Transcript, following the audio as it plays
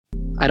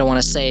I don't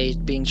want to say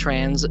being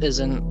trans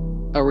isn't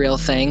a real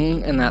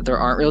thing and that there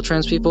aren't real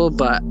trans people,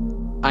 but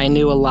I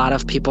knew a lot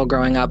of people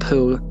growing up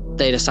who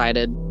they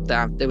decided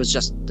that it was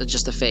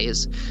just a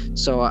phase.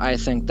 So I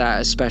think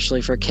that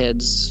especially for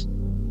kids,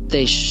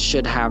 they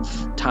should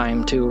have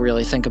time to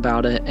really think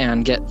about it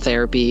and get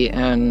therapy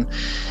and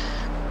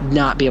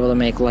not be able to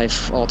make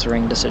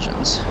life-altering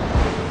decisions.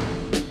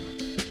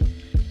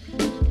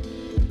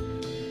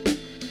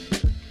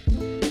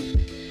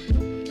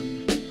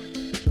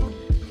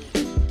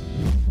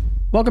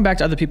 Welcome back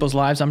to Other People's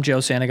Lives. I'm Joe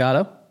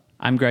Santagato.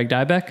 I'm Greg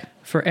Dybeck.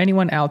 For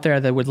anyone out there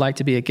that would like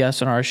to be a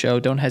guest on our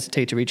show, don't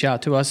hesitate to reach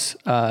out to us.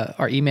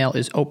 Our email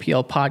is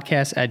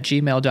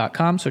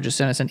oplpodcast@gmail.com. So just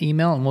send us an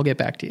email and we'll get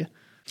back to you.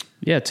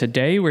 Yeah,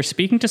 today we're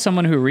speaking to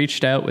someone who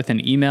reached out with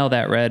an email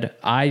that read,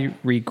 "I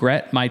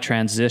regret my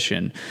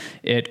transition."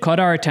 It caught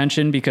our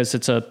attention because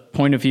it's a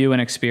point of view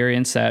and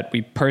experience that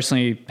we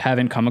personally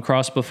haven't come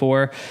across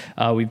before.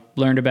 We've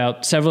learned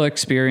about several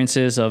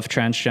experiences of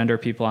transgender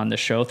people on the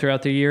show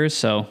throughout the years,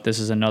 so this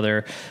is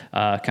another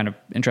kind of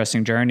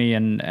interesting journey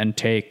and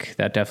take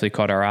that definitely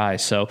caught our eye.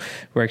 So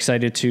we're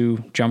excited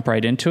to jump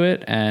right into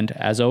it, and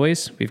as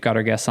always, we've got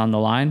our guests on the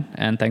line,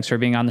 and thanks for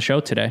being on the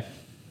show today.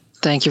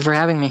 Thank you for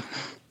having me.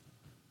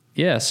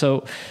 Yeah.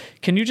 So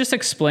can you just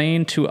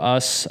explain to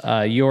us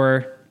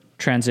your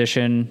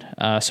transition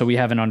so we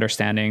have an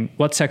understanding?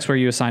 What sex were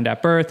you assigned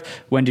at birth?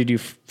 When did you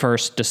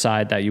first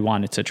decide that you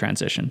wanted to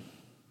transition?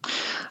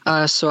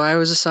 So I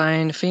was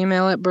assigned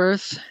female at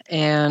birth,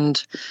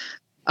 and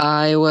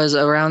I was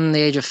around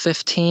the age of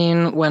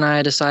 15 when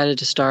I decided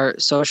to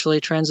start socially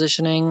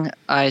transitioning.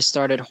 I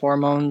started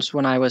hormones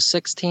when I was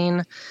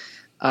 16.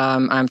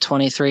 I'm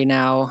 23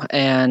 now,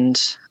 and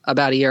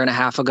about a year and a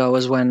half ago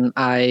was when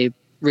I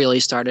really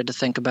started to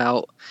think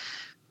about,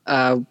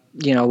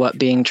 what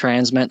being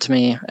trans meant to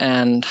me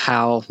and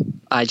how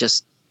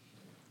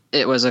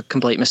it was a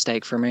complete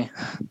mistake for me.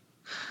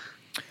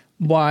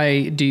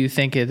 Why do you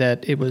think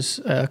that it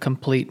was a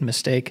complete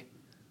mistake?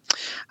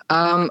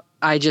 The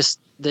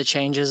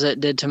changes it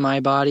did to my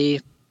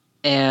body,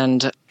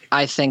 and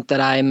I think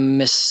that I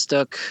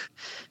mistook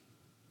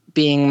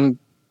being,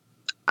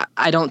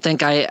 I don't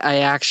think I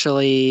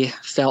actually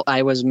felt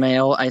I was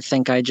male. I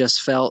think I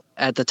just felt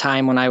at the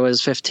time when I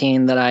was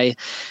 15 that I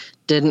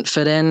didn't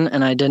fit in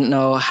and I didn't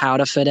know how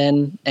to fit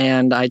in.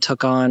 And I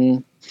took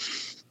on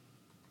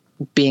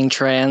being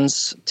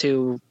trans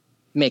to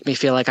make me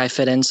feel like I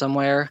fit in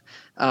somewhere.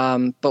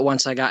 But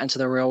once I got into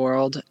the real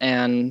world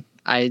and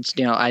I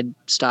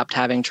stopped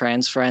having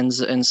trans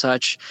friends and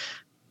such,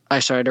 I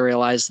started to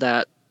realize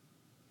that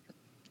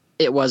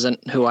it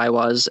wasn't who I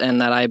was and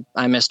that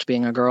I missed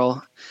being a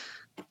girl.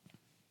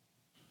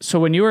 So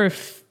when you were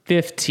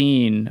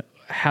 15,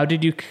 how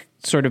did you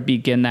sort of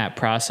begin that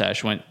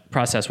process when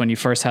you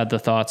first had the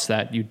thoughts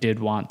that you did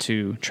want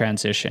to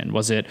transition?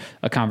 Was it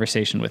a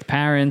conversation with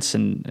parents,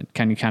 and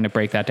can you kind of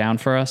break that down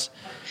for us?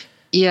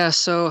 Yeah,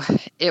 so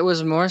it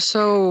was more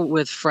so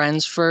with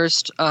friends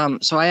first.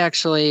 So I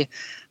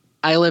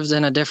lived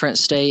in a different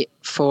state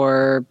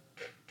for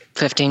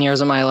 15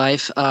 years of my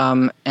life,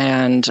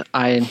 and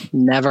I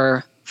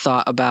never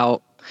thought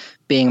about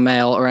being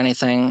male or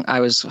anything.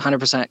 I was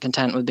 100%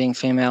 content with being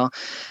female.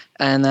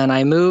 And then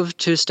I moved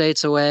 2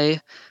 states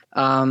away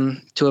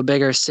to a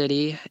bigger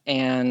city.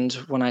 And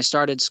when I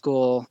started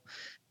school,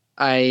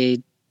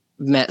 I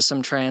met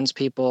some trans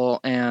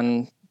people.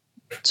 And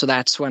so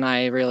that's when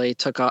I really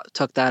took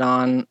that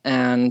on.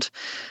 And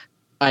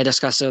I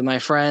discussed it with my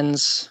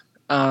friends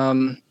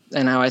and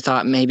how I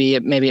thought maybe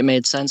it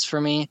made sense for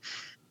me.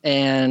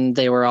 And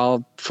they were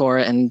all for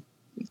it and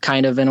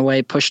kind of in a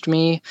way pushed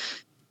me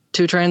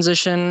to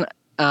transition.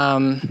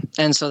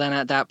 And so then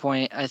at that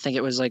point, I think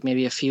it was like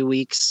maybe a few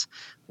weeks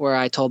where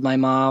I told my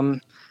mom.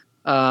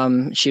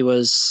 She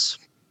was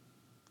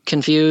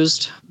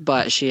confused,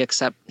 but she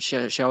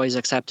always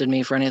accepted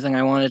me for anything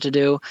I wanted to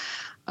do.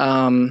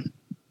 And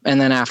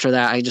then after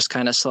that, I just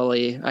kind of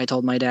I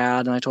told my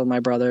dad and I told my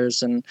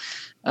brothers and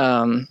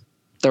the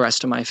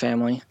rest of my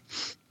family.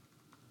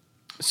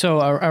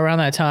 So around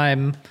that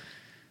time,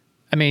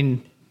 I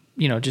mean,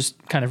 just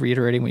kind of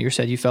reiterating what you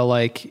said, you felt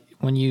like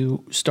when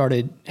you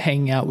started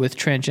hanging out with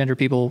transgender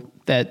people,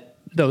 that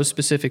those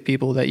specific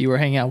people that you were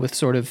hanging out with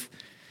sort of,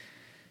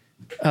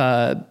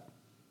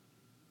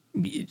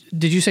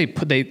 did you say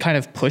they kind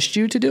of pushed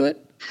you to do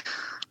it?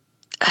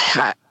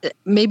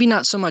 Maybe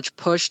not so much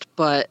pushed,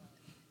 but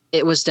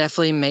it was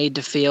definitely made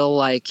to feel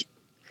like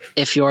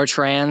if you're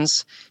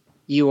trans,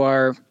 you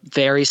are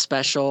very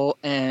special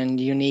and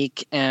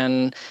unique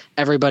and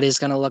everybody's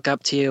going to look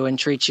up to you and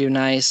treat you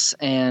nice.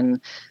 And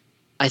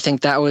I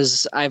think that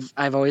was,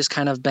 I've always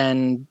kind of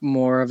been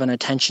more of an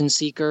attention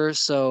seeker.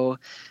 So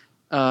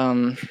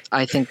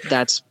I think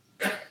that's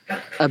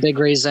a big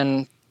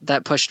reason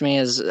that pushed me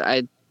is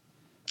it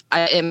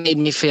made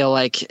me feel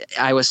like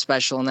I was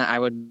special and that I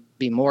would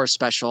be more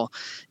special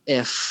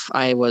if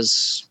I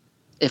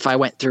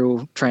went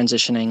through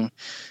transitioning.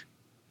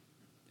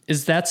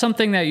 Is that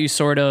something that you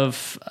sort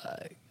of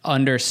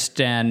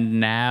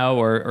understand now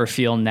or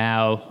feel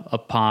now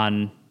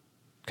upon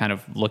kind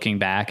of looking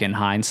back in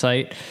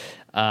hindsight?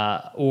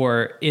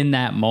 Or in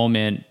that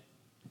moment,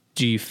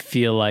 do you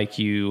feel like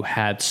you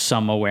had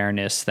some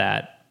awareness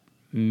that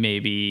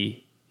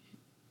maybe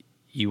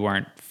you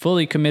weren't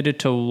fully committed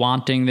to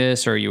wanting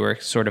this, or you were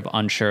sort of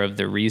unsure of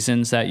the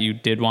reasons that you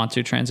did want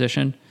to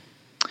transition?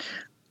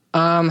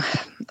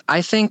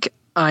 I think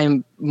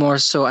I'm more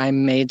so I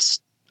made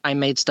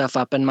stuff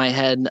up in my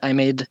head. I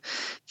made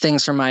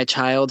things from my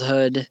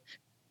childhood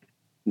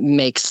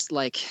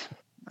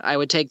I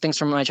would take things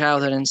from my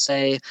childhood and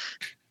say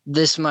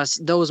those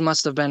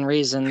must have been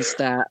reasons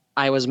that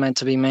I was meant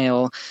to be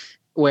male,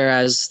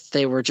 whereas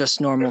they were just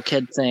normal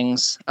kid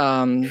things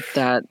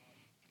that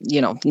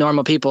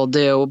normal people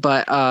do.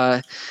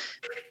 But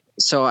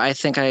so I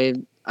think I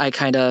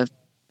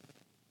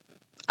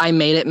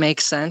made it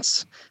make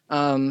sense.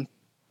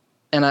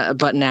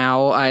 But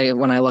now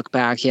when I look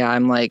back, yeah,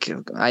 I'm like,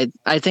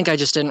 I think I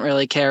just didn't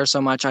really care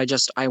so much. I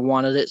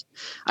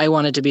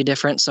wanted to be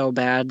different so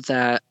bad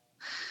that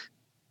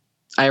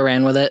I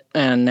ran with it.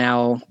 And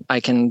now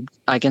I can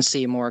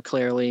see more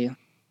clearly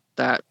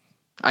that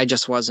I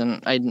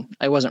wasn't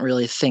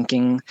really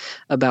thinking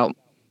about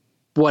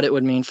what it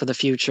would mean for the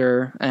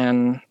future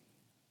and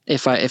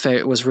if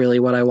it was really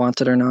what I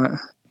wanted or not.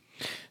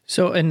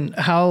 So, and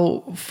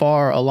how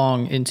far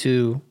along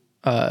into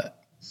a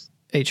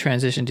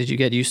transition did you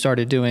get? You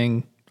started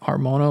doing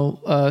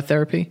hormonal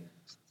therapy?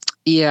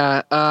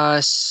 Yeah.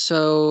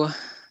 So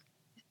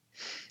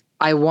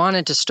I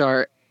wanted to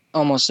start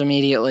almost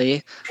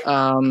immediately.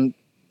 And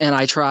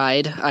I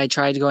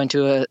tried going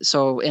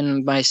so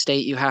in my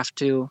state,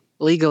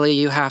 legally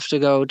you have to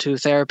go to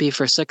therapy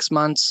for 6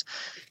 months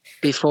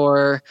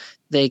before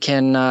they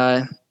can,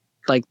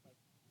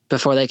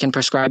 before they can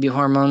prescribe you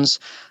hormones.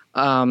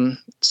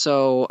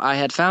 So I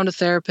had found a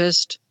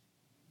therapist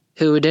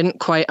who didn't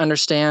quite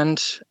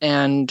understand,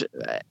 and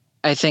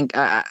I think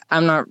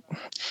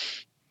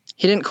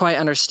he didn't quite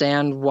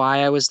understand why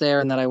I was there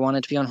and that I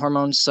wanted to be on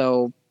hormones.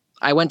 So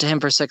I went to him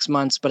for 6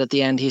 months, but at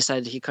the end he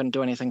said he couldn't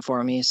do anything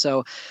for me.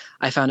 So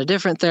I found a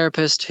different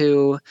therapist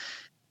who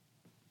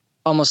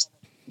almost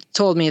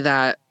told me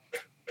that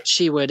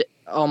she would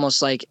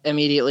almost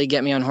immediately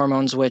get me on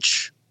hormones,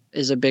 which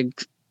is a big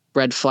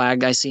red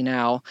flag I see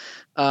now.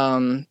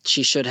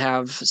 She should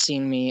have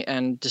seen me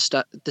and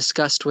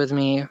discussed with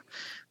me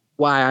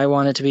why I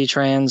wanted to be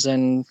trans.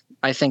 And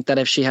I think that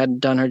if she had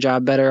done her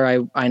job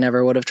better, I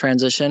never would have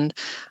transitioned.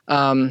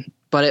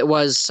 But it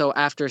was so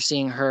after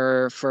seeing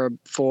her for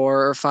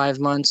 4 or 5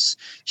 months,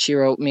 she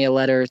wrote me a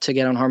letter to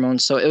get on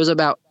hormones. So it was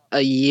about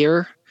a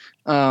year.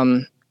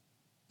 But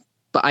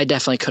I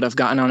definitely could have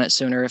gotten on it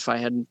sooner if I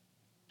had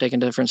taken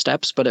different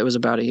steps, but it was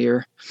about a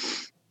year.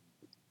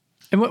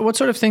 And what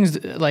sort of things,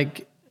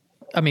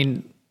 I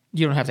mean,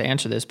 you don't have to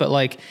answer this,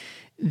 but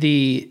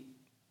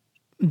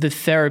the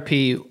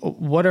therapy,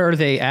 what are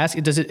they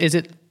asking? Is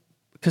it,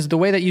 because the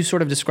way that you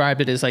sort of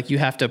described it is you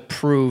have to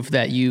prove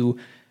that you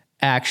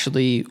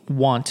actually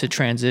want to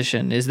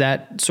transition. Is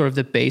that sort of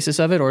the basis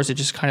of it, or is it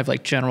just kind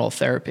of general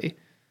therapy?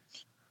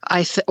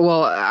 As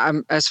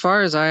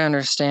far as I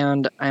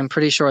understand, I'm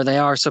pretty sure they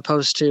are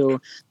supposed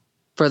to,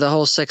 for the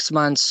whole 6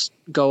 months,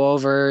 go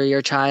over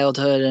your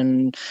childhood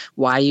and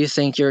why you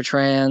think you're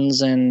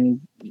trans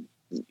and,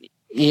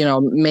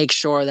 make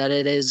sure that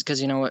it is,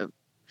 because,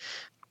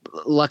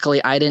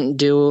 luckily I didn't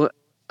do,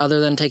 other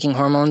than taking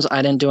hormones,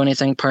 I didn't do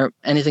anything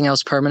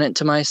else permanent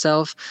to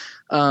myself.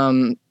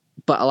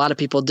 But a lot of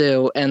people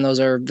do. And those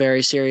are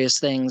very serious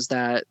things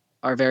that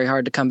are very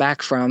hard to come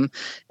back from.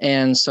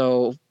 And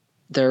so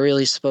they're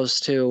really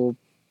supposed to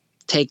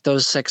take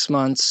those 6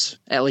 months,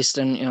 at least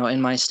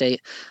in my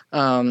state,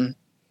 to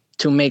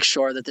make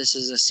sure that this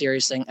is a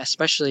serious thing,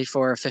 especially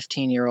for a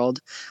 15-year-old,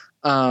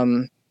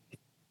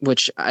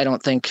 which I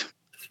don't think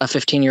a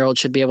 15-year-old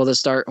should be able to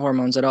start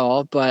hormones at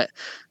all. But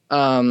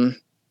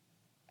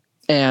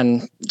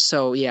and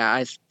so,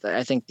 yeah,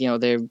 I think,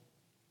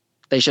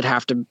 they should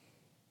have to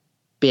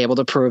be able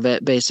to prove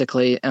it,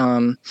 basically,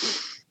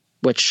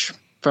 which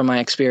from my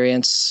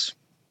experience,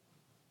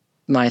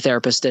 my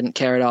therapist didn't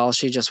care at all.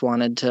 She just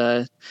wanted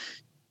to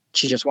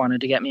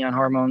get me on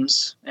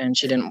hormones, and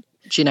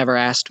she never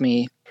asked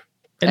me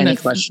any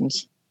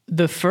questions.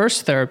 The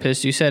first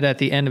therapist, you said at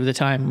the end of the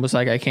time, was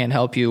like, I can't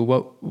help you.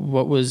 What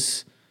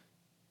was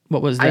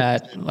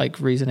that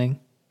reasoning?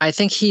 I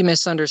think he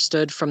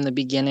misunderstood from the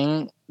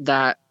beginning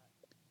that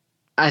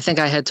I think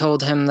I had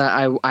told him that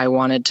I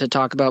wanted to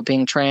talk about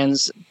being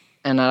trans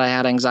and that I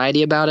had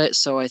anxiety about it.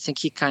 So I think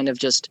he kind of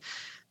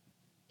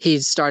he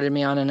started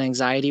me on an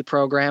anxiety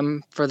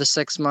program for the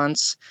 6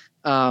 months.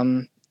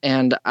 And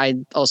I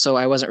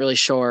wasn't really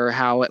sure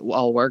how it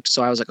all worked.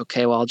 So I was like,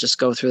 okay, well, I'll just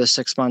go through the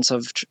 6 months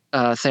of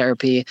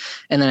therapy.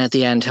 And then at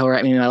the end, he'll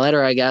write me my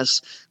letter, I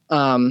guess.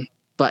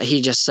 But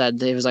he just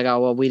said, he was like, oh,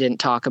 well, we didn't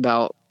talk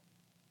about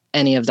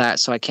any of that,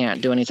 so I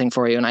can't do anything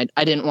for you. And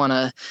I didn't want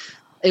to,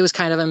 it was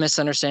kind of a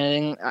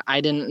misunderstanding.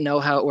 I didn't know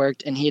how it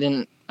worked and he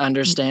didn't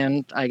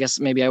understand. I guess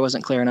maybe I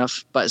wasn't clear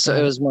enough, but so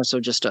it was more so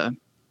just a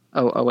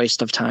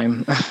waste of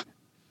time.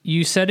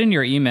 You said in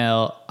your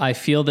email, I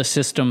feel the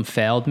system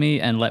failed me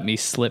and let me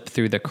slip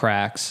through the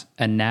cracks,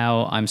 and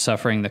now I'm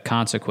suffering the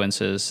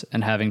consequences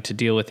and having to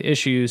deal with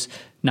issues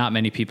not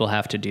many people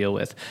have to deal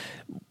with.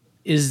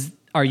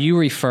 Are you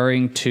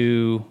referring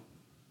to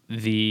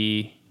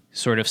the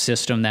sort of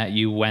system that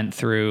you went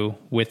through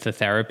with the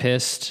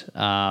therapist?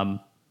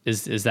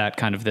 Is that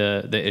kind of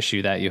the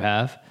issue that you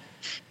have?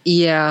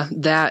 Yeah,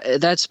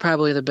 that's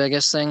probably the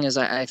biggest thing. Is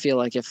I feel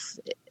like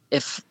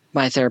if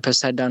my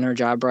therapist had done her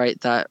job right,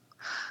 that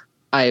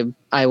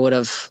I would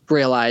have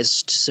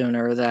realized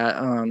sooner that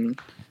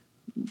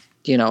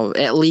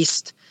at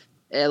least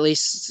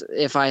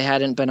if I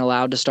hadn't been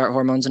allowed to start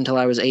hormones until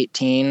I was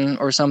 18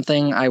 or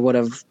something, I would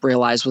have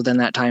realized within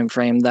that time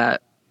frame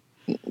that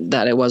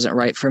it wasn't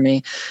right for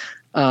me.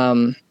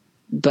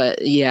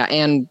 But yeah,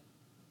 and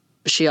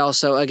she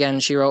also, again,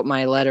 she wrote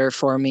my letter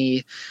for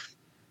me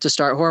to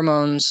start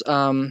hormones.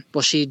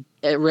 She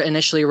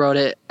initially wrote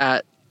it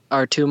at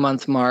our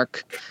 2-month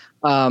mark,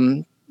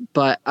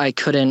 but I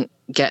couldn't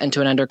get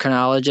into an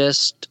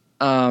endocrinologist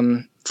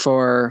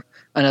for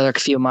another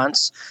few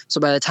months. So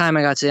by the time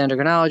I got to the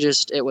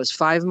endocrinologist, it was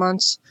 5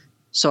 months.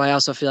 So I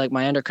also feel like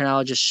my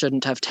endocrinologist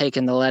shouldn't have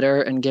taken the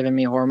letter and given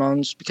me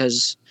hormones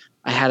because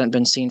I hadn't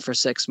been seen for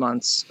 6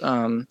 months.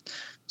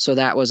 So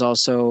that was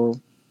also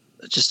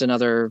just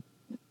another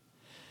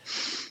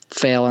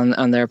fail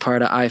on their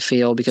part, I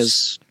feel,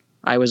 because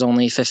I was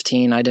only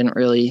 15. I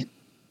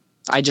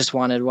just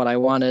wanted what I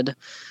wanted.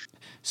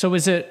 So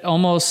is it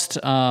almost,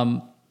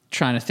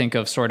 trying to think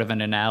of sort of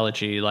an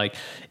analogy, like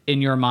in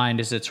your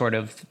mind, is it sort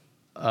of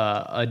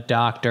a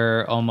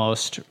doctor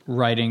almost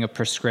writing a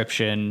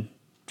prescription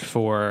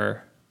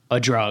for a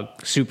drug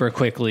super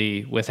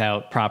quickly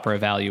without proper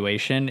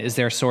evaluation? Is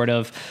there sort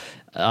of,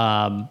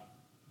 I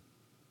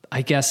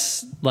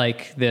guess,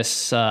 like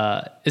this,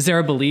 is there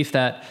a belief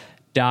that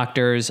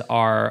doctors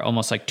are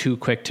almost like too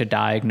quick to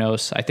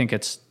diagnose? I think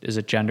is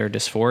it gender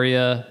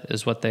dysphoria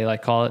is what they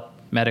like call it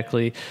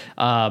medically.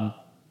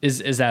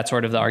 Is that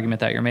sort of the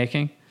argument that you're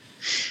making?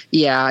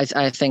 Yeah,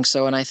 I think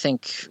so. And I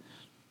think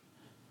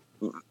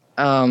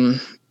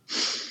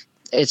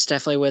it's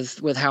definitely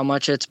with how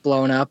much it's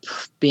blown up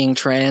being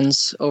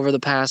trans over the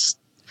past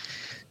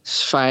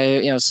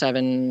 7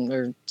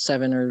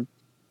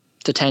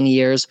 to 10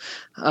 years.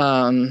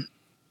 I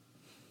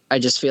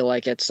just feel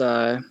like it's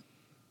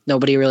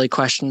nobody really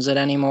questions it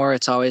anymore.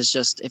 It's always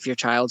just, if your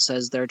child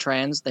says they're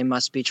trans, they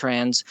must be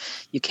trans.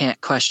 You can't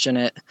question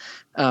it.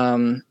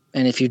 And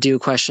if you do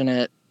question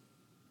it,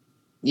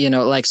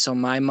 so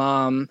my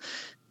mom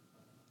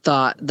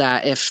thought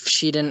that if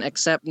she didn't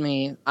accept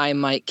me, I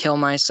might kill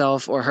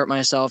myself or hurt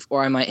myself,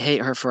 or I might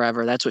hate her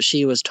forever. That's what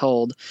she was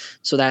told.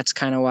 So that's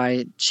kind of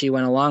why she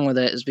went along with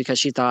it, is because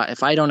she thought,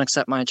 if I don't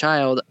accept my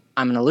child,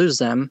 I'm going to lose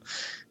them,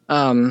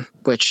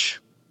 which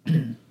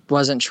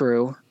wasn't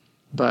true,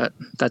 but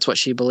that's what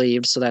she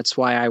believed. So that's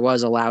why I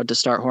was allowed to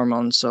start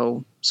hormones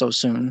so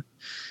soon.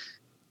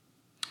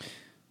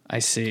 I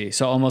see.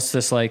 So almost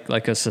this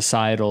like a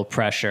societal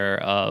pressure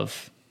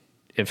of,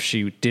 if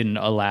she didn't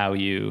allow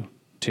you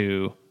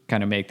to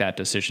kind of make that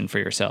decision for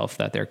yourself,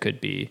 that there could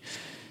be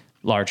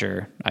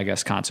larger, I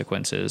guess,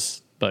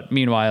 consequences. But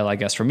meanwhile, I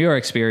guess from your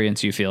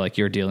experience, you feel like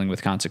you're dealing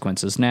with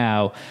consequences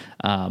now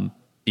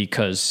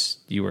because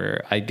you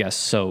were, I guess,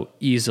 so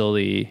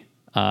easily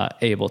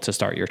able to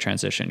start your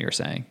transition, you're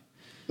saying.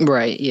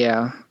 Right,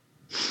 yeah.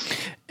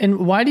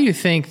 And why do you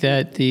think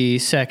that the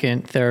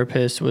second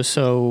therapist was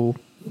so,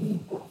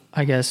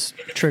 I guess,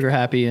 trigger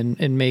happy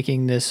in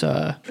making this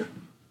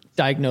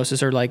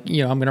diagnosis, or like,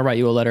 I'm going to write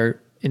you a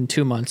letter in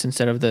 2 months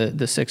instead of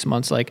the 6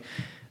 months? Like,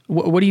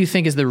 what do you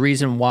think is the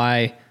reason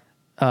why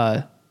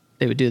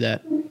they would do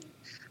that?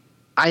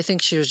 I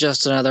think she was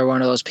just another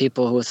one of those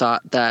people who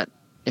thought that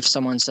if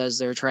someone says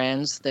they're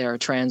trans, they are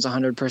trans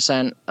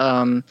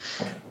 100%.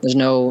 There's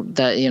no,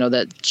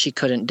 that she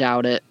couldn't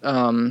doubt it.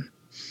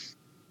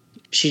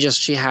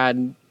 She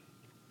had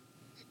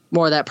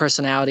more of that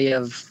personality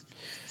of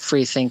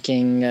free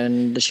thinking,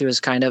 and she was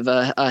kind of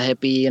a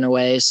hippie in a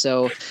way.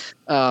 So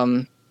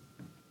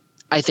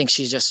I think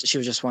she was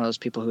just one of those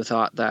people who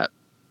thought that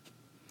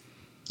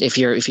if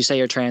you say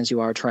you're trans, you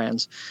are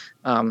trans.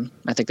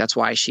 I think that's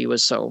why she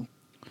was so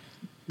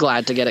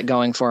glad to get it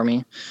going for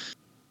me.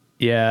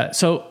 Yeah.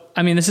 So,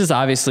 I mean, this is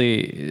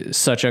obviously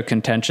such a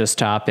contentious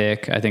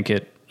topic. I think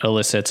it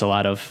elicits a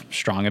lot of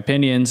strong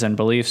opinions and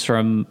beliefs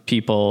from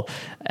people.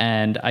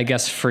 And I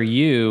guess for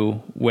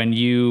you, when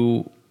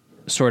you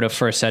sort of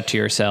first said to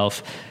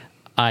yourself,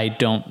 I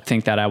don't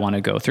think that I want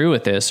to go through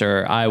with this,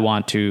 or I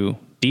want to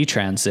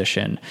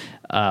detransition,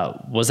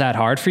 was that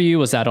hard for you?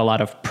 Was that a lot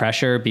of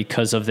pressure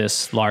because of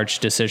this large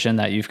decision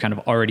that you've kind of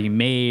already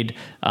made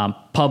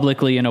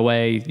publicly in a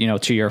way,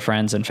 to your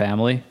friends and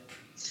family?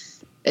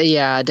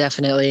 Yeah,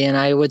 definitely. And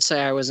I would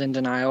say I was in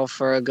denial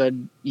for a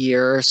good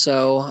year or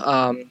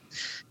so.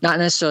 Not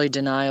necessarily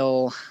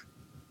denial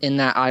in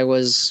that I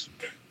was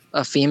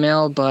a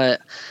female,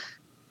 but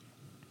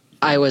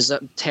I was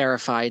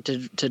terrified to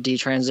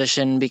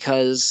detransition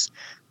because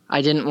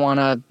I didn't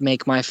want to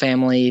make my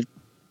family,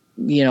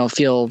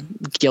 feel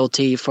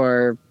guilty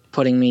for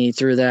putting me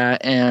through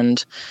that.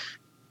 And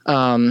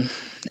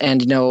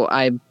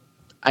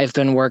I've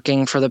been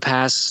working for the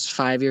past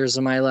 5 years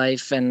of my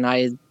life, and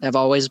I have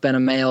always been a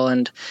male.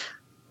 And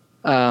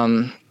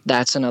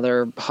that's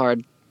another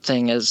hard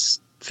thing, is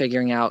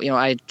figuring out,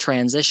 I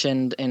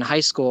transitioned in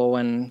high school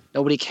when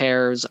nobody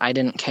cares. I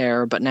didn't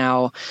care. But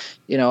now,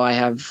 I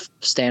have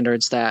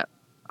standards that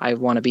I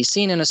want to be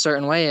seen in a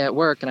certain way at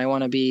work, and I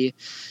want to be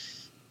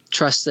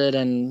trusted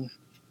and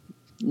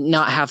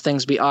not have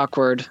things be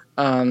awkward.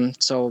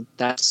 So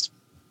that's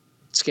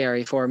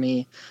scary for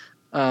me.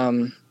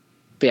 But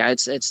yeah,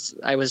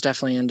 I was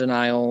definitely in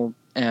denial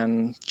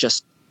and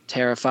just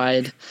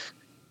terrified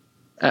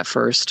at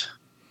first.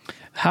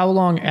 How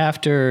long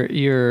after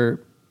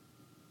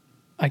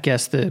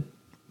the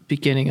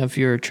beginning of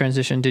your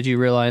transition did you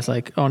realize,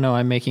 like, oh no,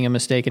 I'm making a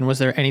mistake? And was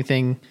there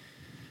anything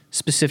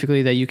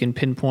specifically that you can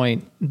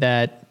pinpoint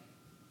that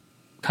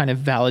kind of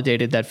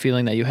validated that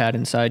feeling that you had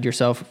inside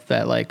yourself,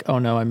 that like, oh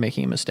no, I'm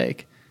making a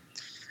mistake?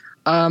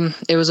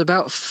 It was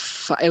about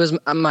it was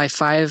my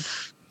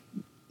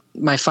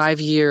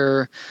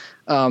 5-year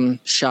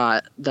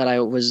shot that I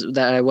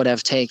would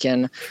have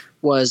taken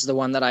was the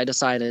one that I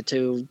decided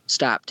to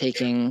stop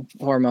taking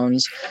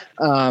hormones.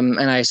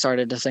 And I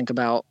started to think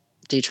about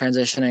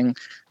detransitioning.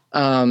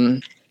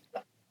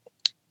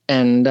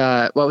 And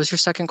what was your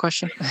second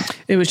question?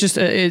 It was just,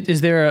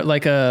 is there a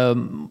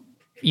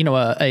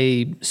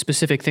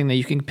specific thing that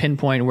you can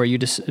pinpoint where you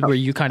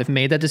kind of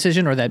made that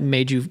decision, or that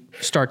made you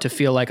start to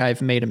feel like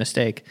I've made a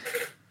mistake?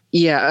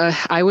 Yeah,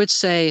 I would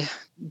say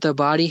the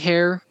body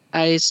hair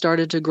I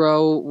started to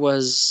grow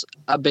was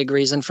a big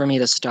reason for me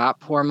to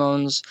stop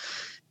hormones,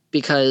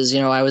 because,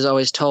 I was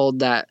always told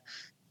that,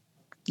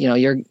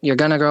 you're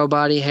going to grow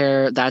body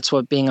hair. That's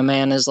what being a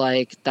man is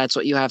like. That's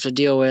what you have to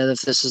deal with.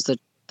 If this is the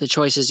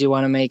choices you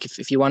want to make,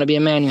 if you want to be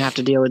a man, you have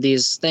to deal with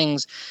these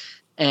things.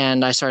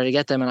 And I started to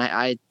get them, and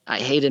I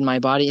hated my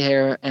body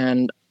hair.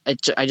 And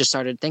I just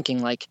started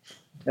thinking, like,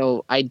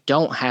 I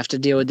don't have to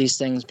deal with these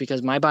things,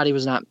 because my body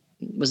was not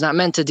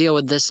meant to deal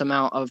with this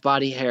amount of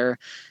body hair.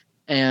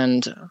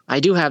 And I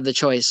do have the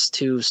choice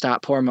to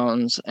stop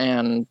hormones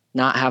and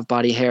not have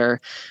body hair.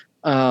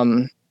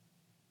 And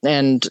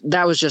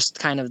that was just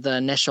kind of the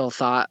initial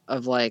thought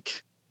of,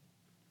 like,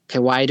 okay,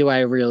 why do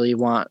I really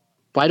want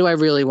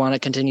to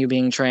continue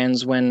being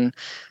trans when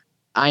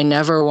I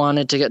never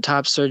wanted to get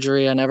top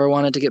surgery? I never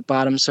wanted to get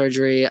bottom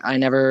surgery. I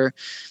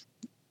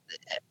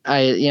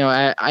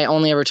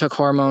only ever took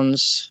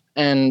hormones,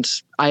 and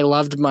I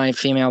loved my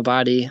female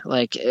body.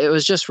 Like, it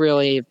was just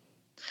really,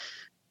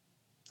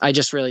 I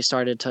just really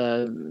started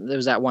to, there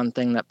was that one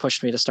thing that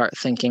pushed me to start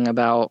thinking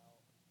about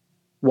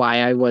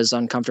why I was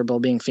uncomfortable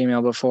being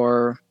female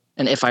before,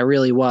 and if I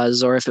really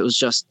was, or if it was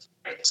just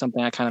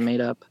something I kind of made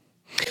up.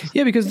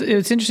 Yeah, because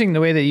it's interesting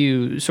the way that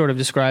you sort of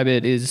describe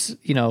it is,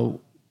 did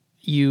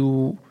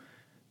you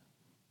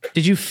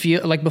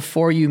feel like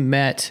before you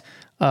met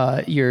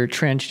your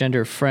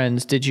transgender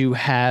friends, did you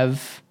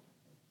have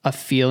a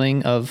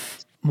feeling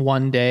of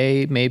one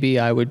day maybe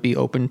I would be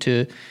open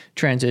to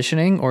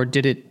transitioning, or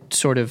did it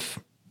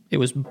it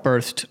was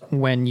birthed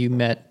when you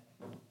met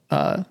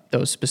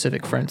those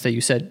specific friends that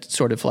you said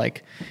sort of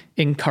like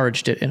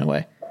encouraged it in a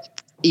way?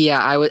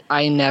 Yeah,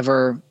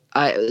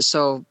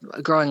 so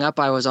growing up,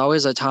 I was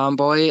always a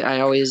tomboy.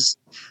 I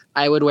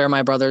would wear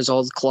my brother's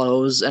old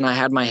clothes, and I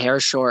had my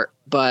hair short,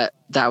 but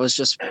that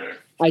was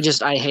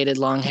I hated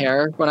long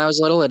hair when I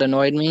was little. It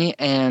annoyed me,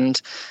 and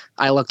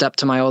I looked up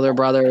to my older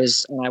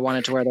brothers, and I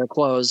wanted to wear their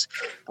clothes.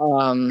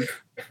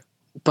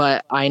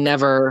 But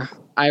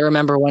I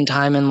remember one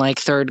time in like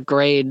 3rd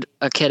grade,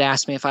 a kid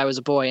asked me if I was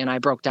a boy, and I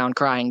broke down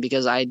crying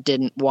because I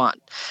didn't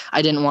want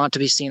to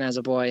be seen as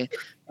a boy.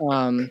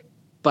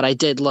 But I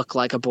did look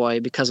like a boy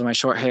because of my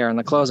short hair and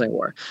the clothes I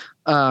wore.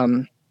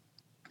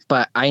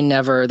 But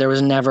there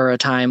was never a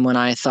time when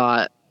I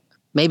thought,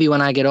 maybe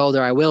when I get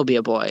older, I will be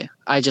a boy.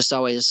 I just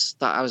always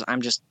thought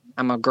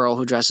I'm a girl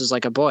who dresses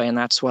like a boy, and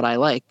that's what I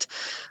liked.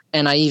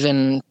 And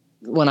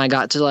when I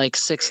got to like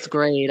 6th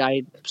grade,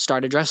 I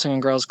started dressing in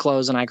girls'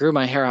 clothes, and I grew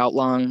my hair out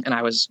long, and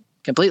I was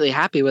completely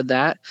happy with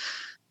that.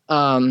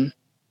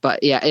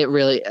 But yeah,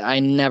 I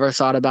never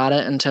thought about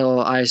it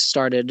until I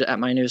started at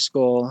my new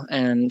school,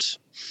 and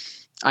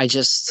at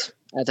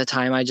the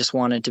time, I just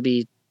wanted to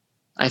be,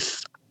 I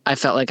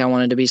felt like I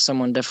wanted to be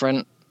someone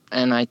different,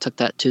 and I took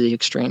that to the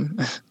extreme.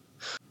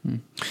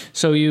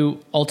 So you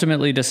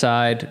ultimately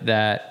decide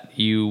that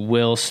you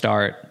will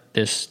start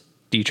this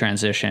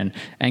detransition.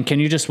 And can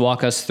you just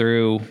walk us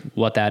through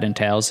what that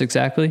entails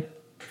exactly?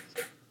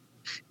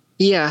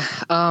 Yeah.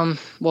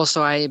 Well,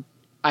 so I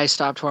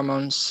stopped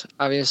hormones,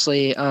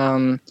 obviously,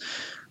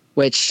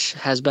 which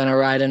has been a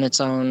ride in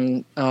its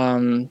own.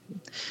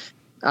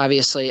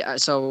 Obviously, I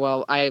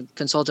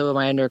consulted with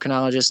my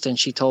endocrinologist, and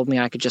she told me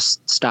I could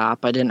just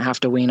stop. I didn't have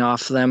to wean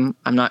off them.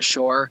 I'm not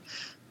sure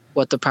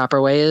what the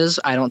proper way is.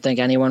 I don't think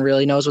anyone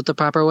really knows what the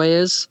proper way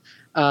is,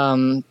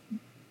 because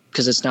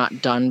it's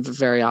not done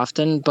very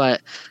often.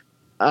 But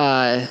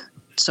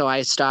so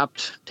I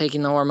stopped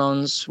taking the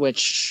hormones,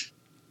 which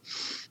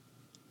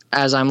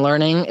as I'm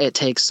learning, it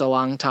takes a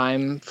long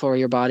time for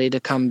your body to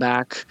come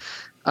back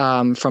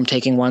from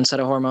taking one set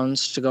of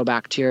hormones to go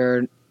back to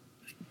your,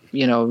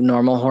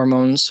 normal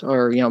hormones,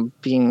 or,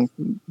 being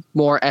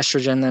more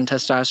estrogen than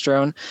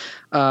testosterone.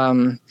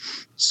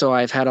 So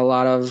I've had a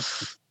lot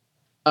of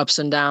ups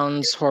and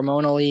downs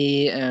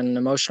hormonally and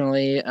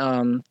emotionally.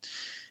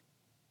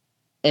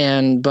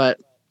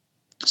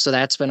 So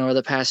that's been over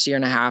the past year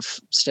and a half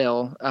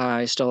still.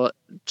 I still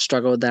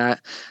struggle with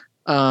that.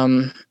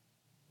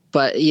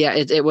 But yeah,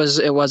 it was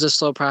a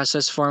slow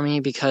process for me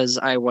because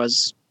I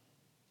was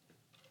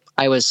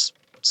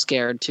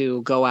scared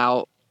to go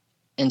out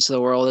into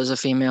the world as a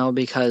female,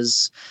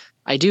 because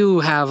I do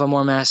have a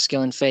more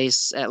masculine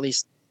face, at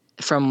least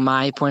from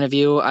my point of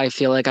view. I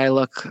feel like I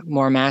look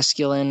more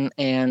masculine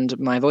and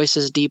my voice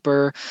is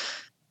deeper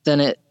than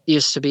it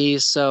used to be.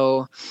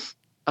 So,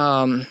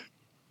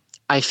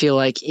 I feel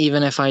like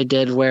even if I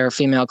did wear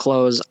female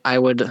clothes, I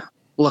would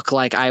look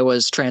like I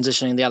was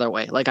transitioning the other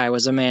way, like I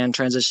was a man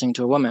transitioning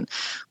to a woman,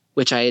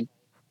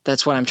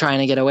 that's what I'm trying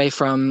to get away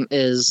from.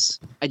 Is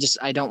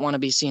I don't want to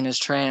be seen as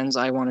trans.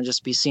 I want to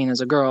just be seen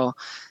as a girl.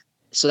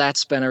 So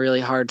that's been a really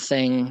hard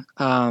thing.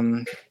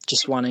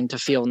 Just wanting to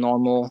feel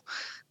normal.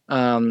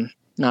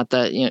 Not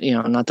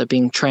that, not that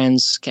being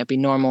trans can't be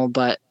normal,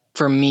 but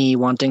for me,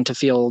 wanting to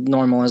feel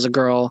normal as a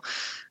girl.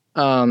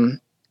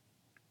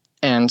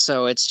 And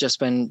so it's just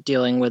been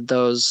dealing with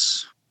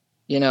those,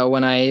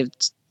 when I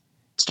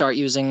started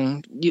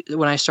using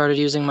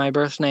my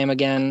birth name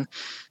again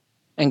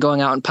and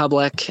going out in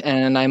public,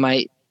 and I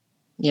might,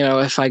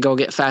 if I go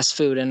get fast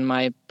food and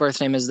my birth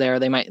name is there,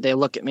 they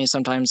look at me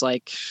sometimes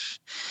like,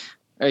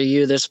 are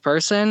you this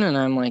person? And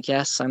I'm like,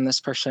 yes, I'm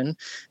this person.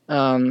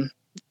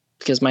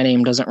 Because my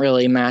name doesn't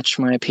really match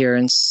my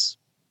appearance.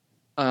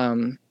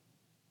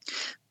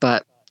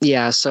 But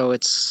yeah, so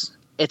it's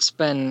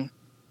been.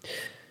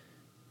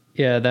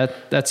 Yeah,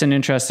 that's an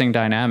interesting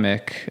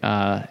dynamic.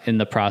 In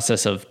the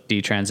process of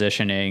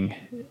detransitioning,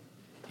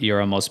 you're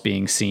almost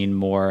being seen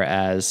more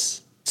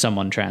as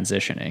someone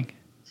transitioning.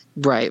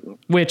 Right.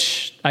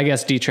 Which I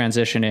guess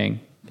detransitioning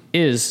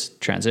is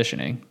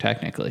transitioning,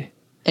 technically.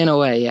 In a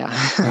way, yeah.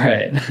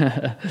 Right.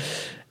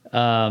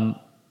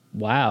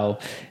 Wow.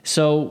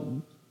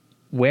 So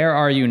where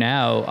are you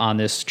now on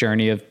this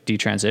journey of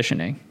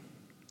detransitioning?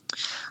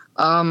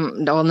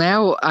 Well,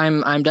 now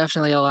I'm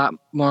definitely a lot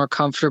more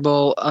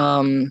comfortable.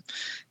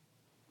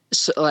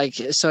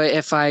 So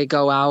if I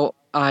go out,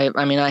 I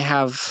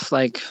have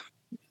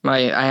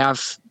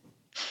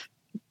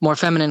more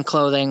feminine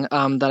clothing,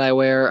 that I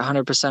wear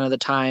 100% of the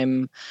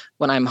time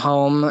when I'm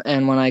home,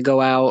 and when I go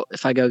out,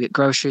 if I go get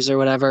groceries or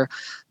whatever.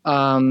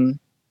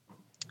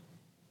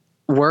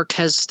 Work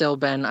has still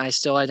been, I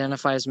still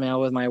identify as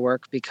male with my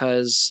work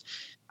because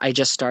I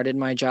just started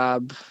my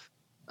job,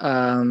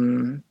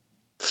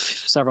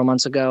 several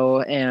months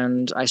ago,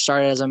 and I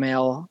started as a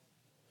male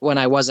when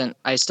I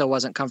still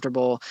wasn't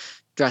comfortable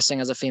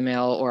dressing as a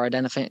female or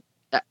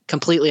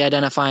completely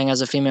identifying as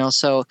a female.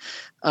 So,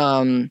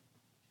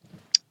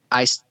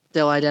 I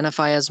still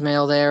identify as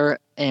male there,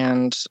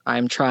 and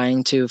I'm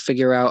trying to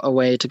figure out a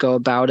way to go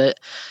about it.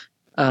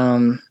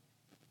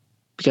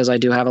 Because I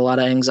do have a lot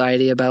of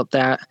anxiety about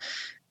that.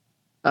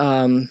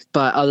 But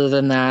other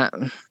than that,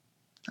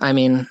 I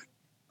mean,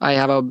 I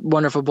have a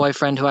wonderful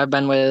boyfriend who I've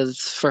been with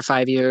for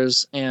 5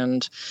 years,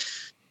 and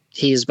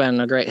he's been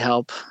a great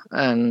help.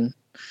 And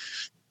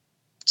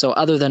so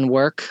other than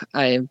work,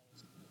 I'm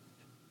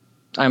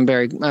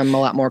a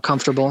lot more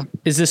comfortable.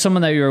 Is this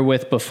someone that you were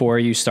with before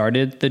you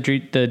started the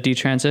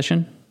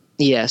detransition?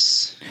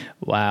 Yes.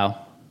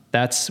 Wow.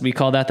 We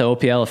call that the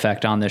OPL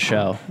effect on this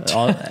show.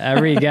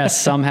 Every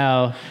guest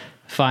somehow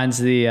finds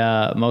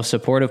the most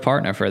supportive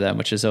partner for them,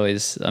 which is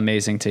always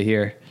amazing to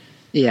hear.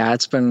 Yeah,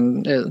 it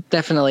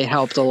definitely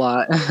helped a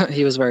lot.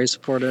 He was very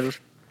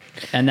supportive.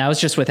 And that was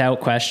just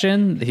without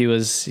question. He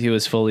was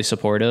fully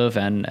supportive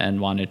and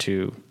wanted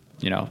to,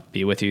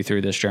 be with you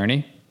through this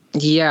journey.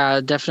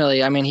 Yeah,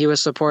 definitely. I mean, he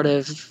was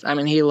supportive. I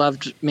mean, he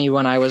loved me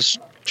when I was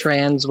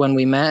trans when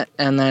we met.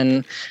 And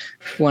then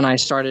when I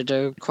started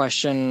to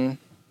question,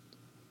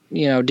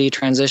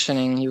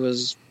 detransitioning, he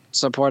was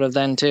supportive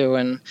then too.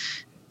 And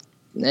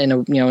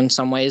in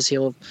some ways he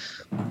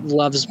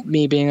loves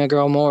me being a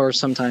girl more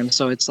sometimes.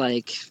 So it's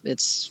like,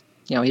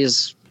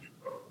 he's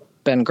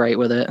been great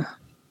with it.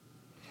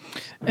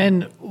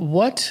 And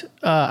what,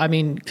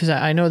 because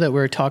I know that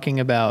we're talking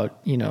about,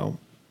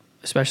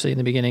 especially in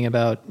the beginning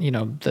about,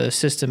 the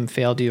system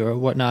failed you or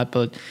whatnot,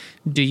 but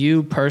do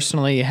you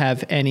personally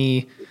have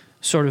any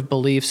sort of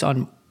beliefs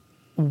on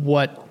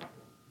what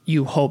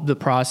you hope the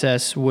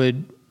process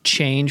would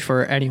change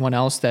for anyone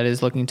else that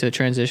is looking to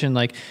transition?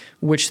 Like,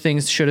 which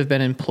things should have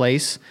been in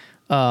place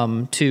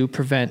to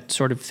prevent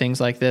sort of things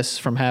like this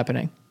from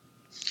happening?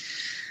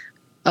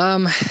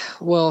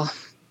 Well,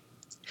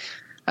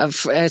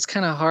 it's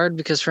kind of hard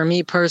because for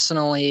me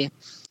personally,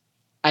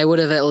 I would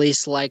have at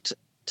least liked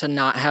to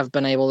not have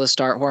been able to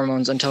start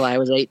hormones until I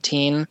was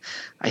 18.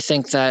 I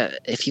think that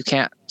if you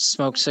can't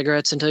smoke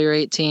cigarettes until you're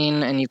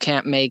 18, and you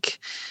can't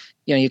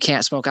you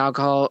can't smoke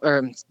alcohol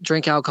or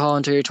drink alcohol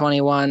until you're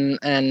 21,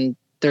 and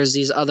there's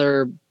these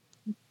other,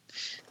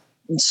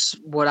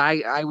 what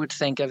I would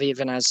think of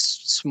even as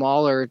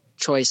smaller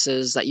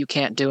choices that you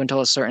can't do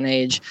until a certain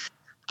age.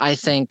 I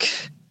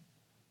think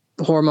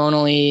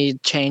hormonally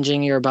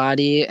changing your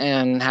body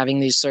and having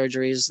these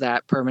surgeries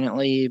that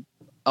permanently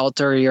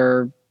alter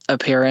your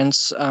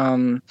appearance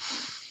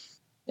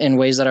in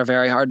ways that are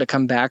very hard to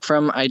come back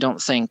from, I don't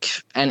think,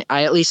 and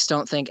I at least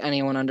don't think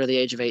anyone under the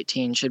age of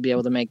 18 should be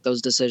able to make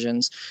those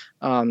decisions,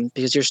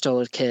 because you're still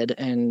a kid,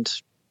 and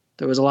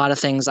there was a lot of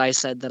things I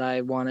said that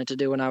I wanted to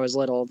do when I was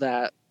little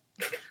that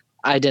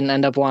I didn't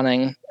end up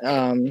wanting.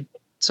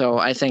 So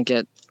I think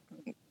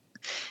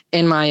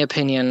in my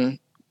opinion,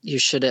 you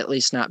should at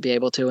least not be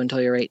able to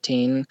until you're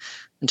 18,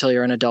 until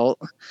you're an adult.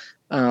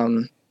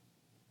 But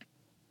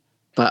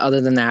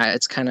other than that,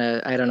 it's kind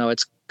of, I don't know,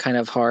 it's kind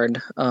of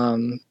hard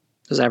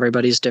because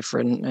everybody's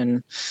different.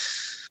 And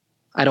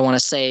I don't want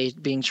to say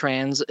being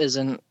trans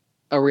isn't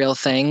a real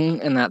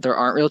thing and that there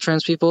aren't real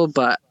trans people,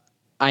 but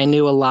I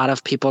knew a lot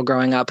of people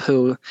growing up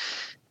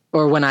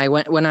when I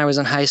was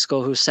in high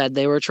school, who said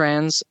they were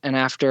trans, and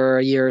after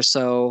a year or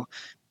so,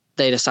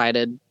 they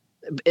decided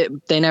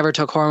they never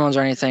took hormones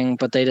or anything,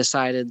 but they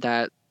decided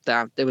that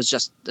it was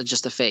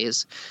just a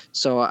phase.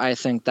 So I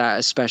think that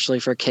especially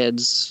for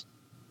kids,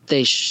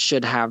 they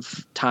should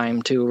have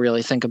time to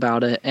really think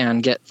about it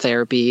and get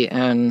therapy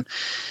and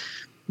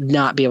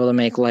not be able to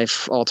make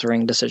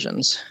life-altering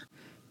decisions.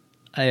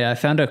 I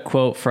found a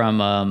quote from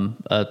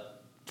a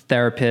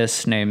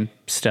therapist named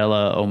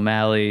Stella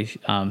O'Malley.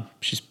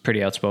 She's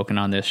pretty outspoken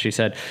on this. She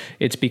said,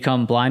 "It's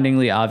become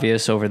blindingly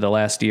obvious over the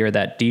last year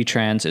that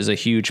detrans is a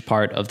huge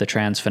part of the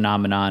trans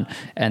phenomenon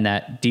and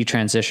that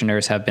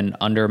detransitioners have been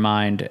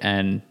undermined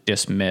and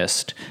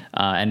dismissed."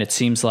 And it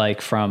seems like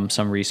from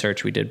some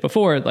research we did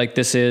before, like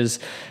this is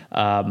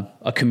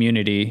a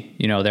community.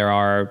 You know, there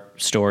are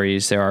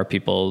stories, there are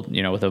people,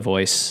 you know, with a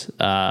voice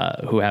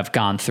who have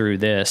gone through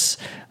this.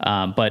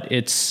 But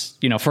it's,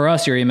 you know, for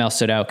us, your email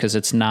stood out because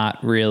it's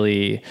not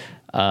really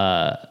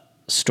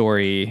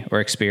story or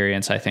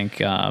experience, I think,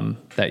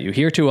 that you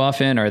hear too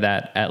often, or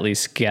that at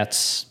least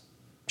gets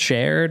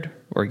shared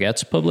or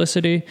gets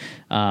publicity.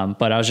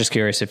 But I was just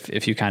curious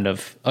if you kind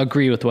of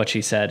agree with what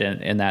she said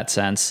in that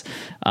sense,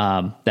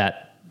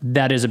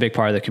 that is a big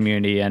part of the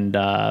community, and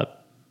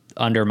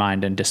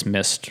undermined and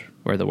dismissed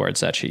were the words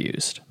that she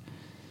used.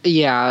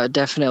 Yeah,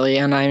 definitely.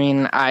 And I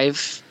mean,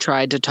 I've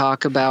tried to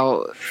talk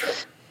about,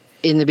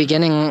 in the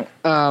beginning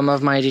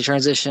of my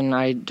detransition,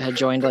 I had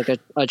joined like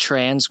a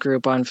trans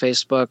group on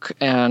Facebook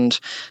and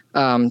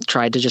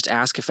tried to just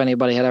ask if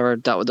anybody had ever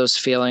dealt with those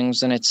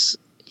feelings. And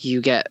you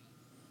get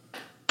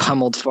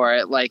pummeled for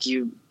it. Like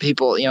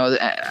people, you know,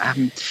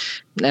 and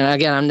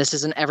again, this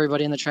isn't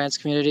everybody in the trans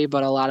community,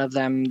 but a lot of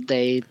them,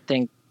 they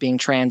think being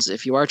trans,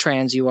 if you are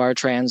trans, you are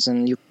trans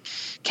and you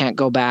can't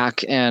go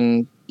back.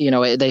 And, you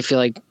know, they feel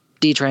like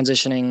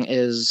detransitioning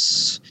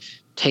is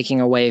taking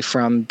away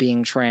from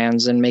being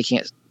trans and making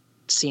it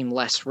seem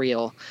less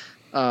real.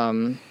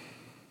 And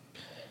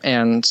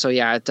so,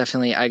 yeah,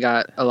 definitely I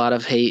got a lot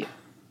of hate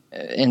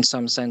in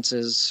some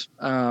senses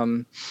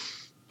for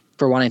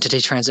wanting to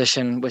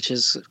detransition, which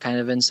is kind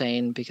of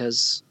insane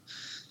because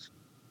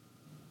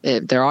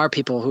there are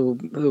people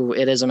who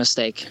it is a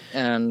mistake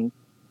and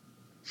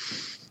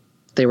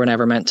they were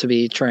never meant to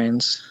be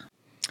trans.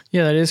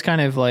 Yeah, that is kind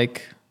of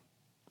like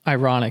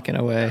ironic in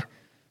a way,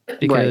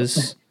 because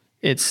Right.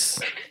 It's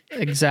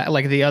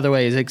like the other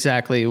way is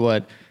exactly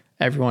what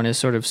everyone is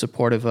sort of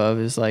supportive of,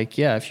 is like,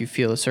 yeah, if you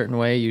feel a certain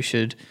way, you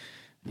should,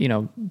 you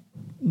know,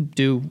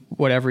 do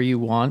whatever you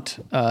want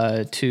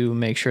to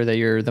make sure that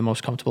you're the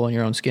most comfortable in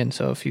your own skin.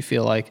 So if you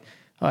feel like,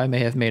 oh, I may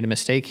have made a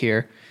mistake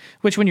here,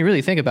 which when you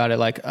really think about it,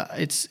 like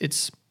I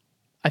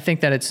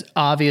think that it's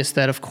obvious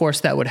that of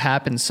course that would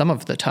happen some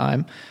of the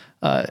time.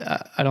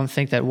 I don't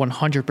think that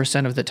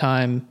 100% of the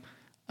time,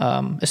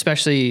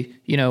 especially,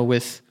 you know,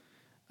 with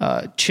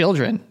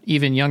children,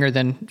 even younger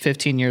than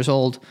 15 years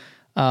old,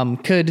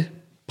 could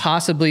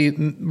possibly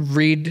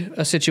read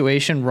a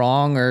situation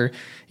wrong or,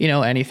 you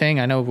know, anything.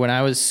 I know when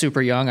I was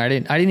super young, I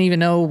didn't even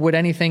know what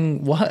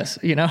anything was,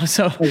 you know?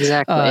 So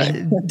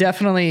Exactly.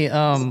 definitely,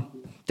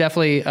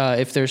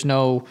 if there's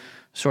no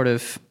sort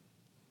of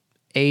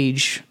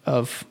age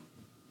of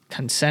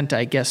consent,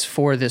 I guess,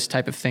 for this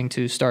type of thing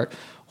to start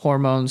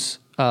hormones,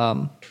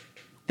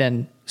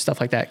 then stuff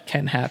like that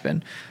can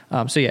happen.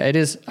 So yeah, it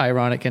is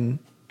ironic and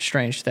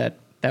strange that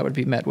would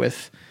be met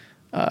with,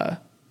 I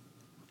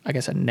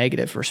guess, a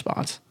negative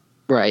response.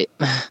 Right.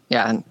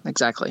 Yeah,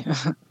 exactly.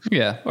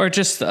 Yeah. Or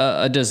just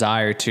a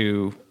desire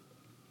to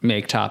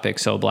make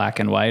topics so black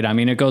and white. I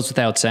mean, it goes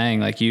without saying,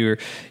 like you're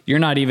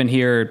not even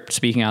here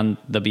speaking on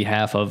the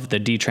behalf of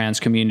the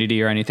detrans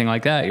community or anything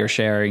like that. You're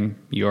sharing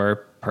your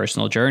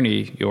personal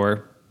journey,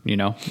 your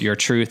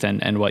truth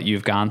and what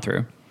you've gone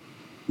through.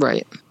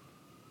 Right.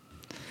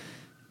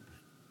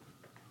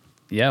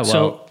 Yeah.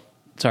 Well,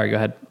 sorry, go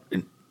ahead.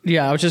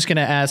 Yeah, I was just going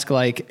to ask,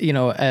 like, you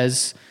know,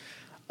 as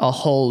a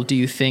whole, do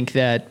you think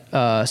that,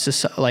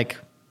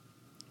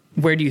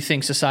 where do you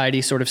think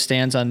society sort of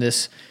stands on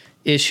this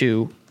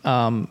issue?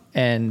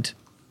 And,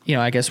 you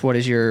know, I guess what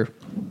is your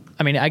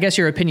I mean, I guess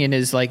your opinion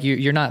is like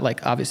you're not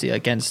like obviously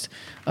against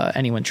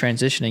anyone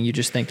transitioning. You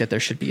just think that there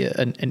should be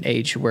an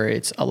age where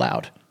it's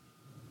allowed.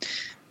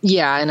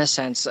 Yeah, in a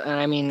sense. And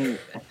I mean,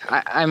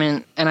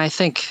 and I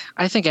think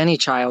any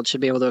child should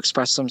be able to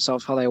express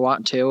themselves how they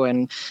want to.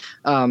 And,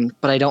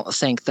 but I don't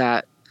think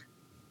that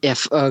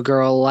if a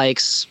girl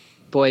wants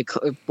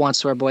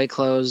to wear boy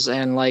clothes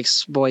and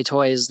likes boy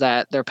toys,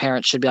 that their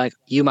parents should be like,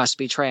 you must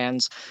be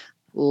trans.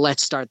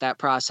 Let's start that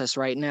process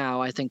right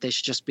now. I think they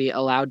should just be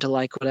allowed to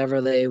like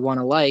whatever they want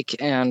to like.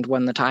 And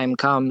when the time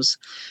comes,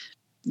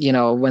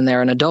 when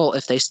they're an adult,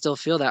 if they still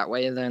feel that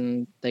way,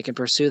 then they can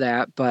pursue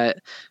that. But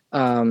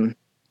I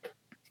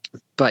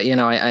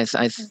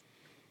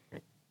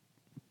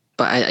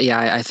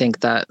think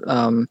that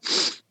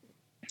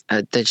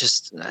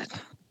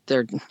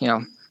they're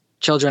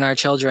children are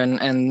children,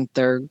 and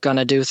they're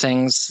gonna do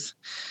things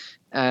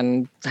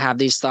and have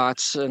these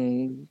thoughts,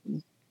 and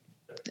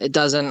it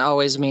doesn't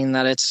always mean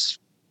that it's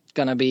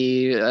gonna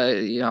be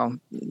that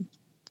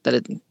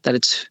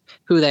it's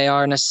who they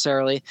are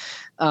necessarily.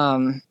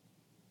 But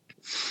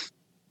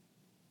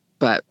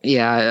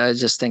yeah, I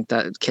just think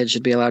that kids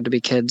should be allowed to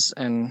be kids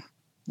and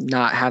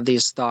not have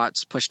these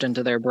thoughts pushed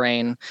into their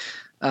brain.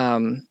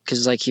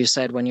 Because like you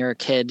said, when you're a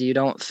kid, you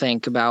don't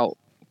think about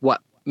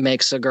what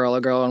makes a girl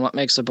and what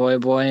makes a boy a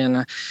boy.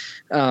 And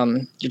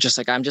you're just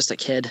like, I'm just a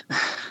kid.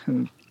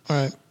 All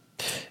right.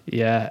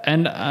 Yeah.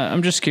 And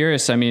I'm just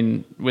curious, I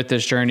mean, with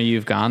this journey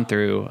you've gone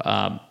through,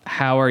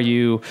 how are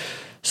you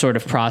sort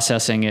of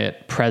processing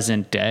it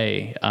present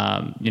day?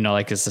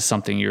 Like, is this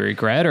something you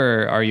regret,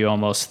 or are you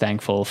almost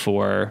thankful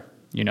for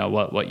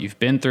what you've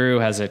been through?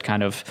 Has it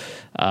kind of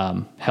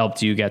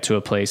helped you get to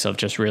a place of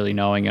just really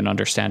knowing and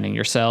understanding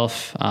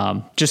yourself?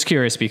 Just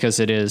curious, because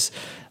it is,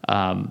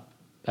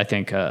 I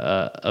think,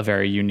 a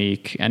very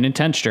unique and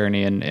intense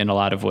journey in a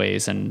lot of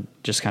ways, and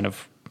just kind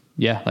of,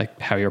 like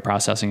how you're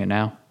processing it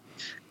now.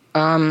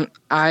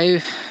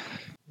 I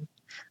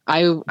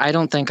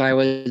don't think I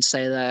would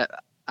say that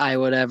I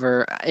would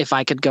ever, if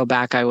I could go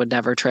back, I would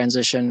never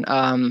transition.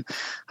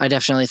 I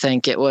definitely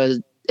think it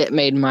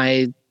made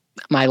my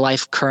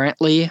life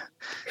currently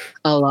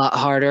a lot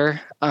harder.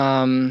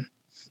 And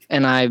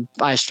I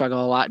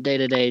struggle a lot day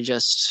to day,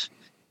 just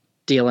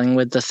dealing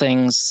with the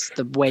things,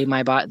 the way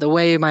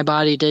my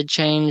body did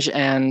change.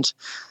 And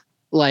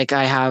like,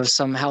 I have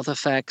some health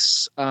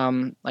effects,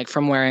 like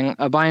from wearing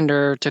a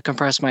binder to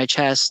compress my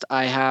chest.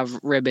 I have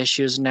rib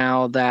issues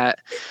now that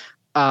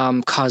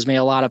cause me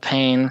a lot of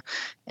pain.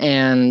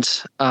 And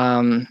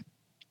the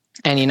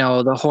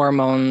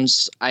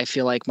hormones, I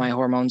feel like my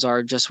hormones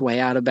are just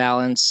way out of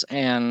balance,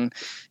 and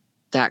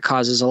that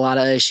causes a lot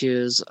of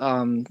issues.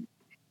 And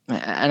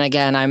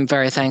again, I'm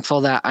very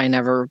thankful that I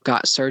never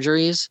got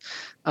surgeries.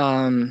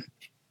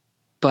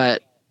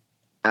 But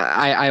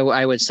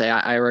I would say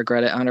I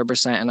regret it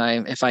 100%.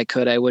 And if I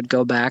could, I would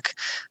go back.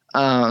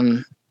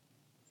 I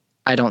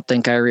don't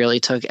think I really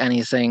took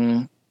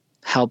anything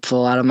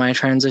helpful out of my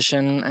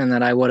transition, and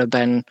that I would have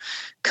been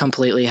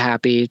completely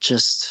happy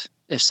just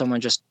if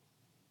someone just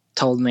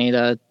told me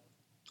to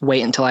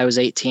wait until I was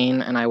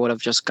 18, and I would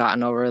have just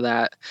gotten over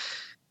that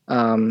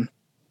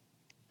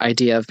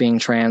idea of being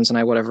trans, and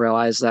I would have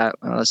realized that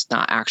that's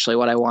not actually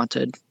what I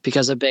wanted.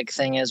 Because a big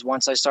thing is,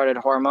 once I started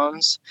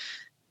hormones,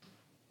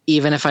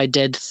 even if I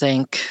did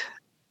think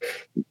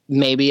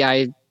maybe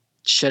I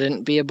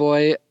shouldn't be a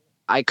boy,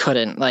 I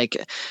couldn't. Like,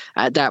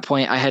 at that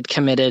point, I had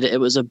committed. It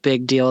was a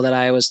big deal that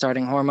I was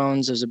starting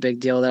hormones. It was a big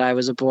deal that I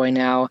was a boy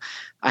now.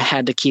 I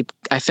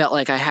felt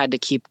like I had to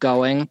keep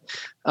going.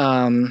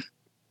 And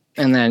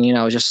then,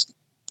 just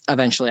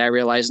eventually I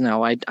realized,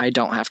 no, I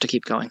don't have to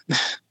keep going.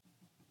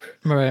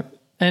 Right.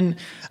 And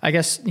I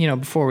guess,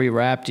 before we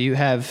wrap, do you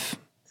have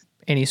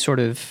any sort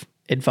of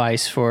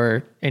advice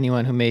for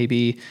anyone who may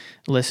be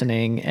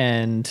listening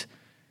and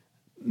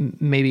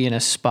maybe in a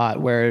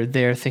spot where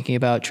they're thinking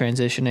about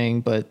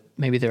transitioning, but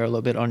maybe they're a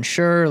little bit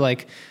unsure?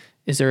 Like,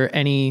 is there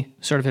any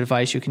sort of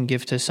advice you can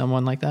give to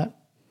someone like that?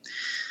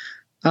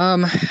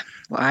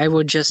 I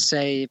would just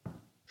say,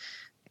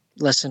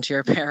 listen to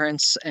your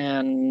parents,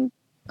 and,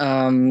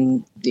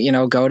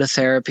 go to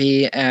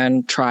therapy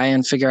and try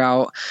and figure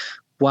out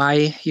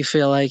why you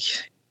feel like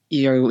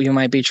you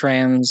might be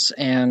trans,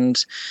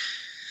 and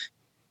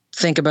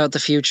think about the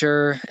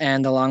future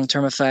and the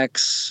long-term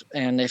effects.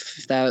 And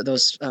if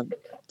those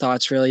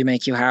thoughts really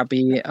make you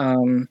happy,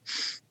 and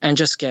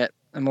just get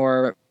a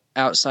more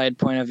outside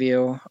point of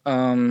view,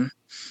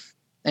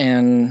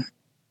 and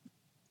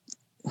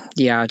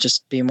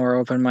just be more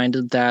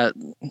open-minded that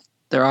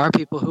there are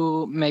people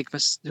who make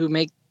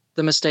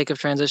the mistake of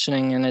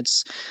transitioning, and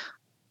it's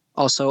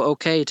also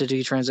okay to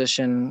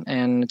detransition,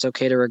 and it's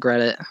okay to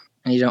regret it,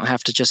 and you don't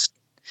have to just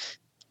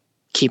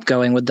keep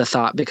going with the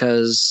thought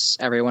because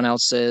everyone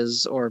else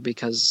is, or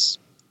because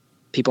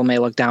people may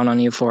look down on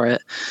you for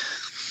it.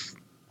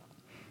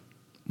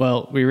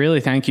 Well, we really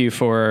thank you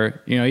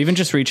for, even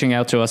just reaching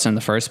out to us in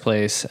the first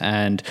place,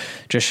 and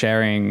just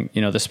sharing,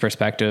 this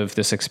perspective,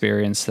 this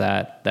experience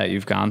that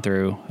you've gone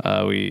through.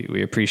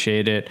 We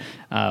appreciate it.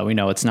 We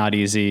know it's not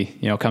easy,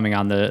 coming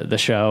on the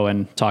show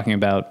and talking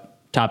about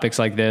topics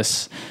like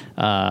this,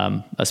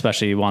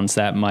 especially ones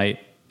that might,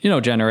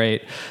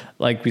 generate,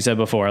 like we said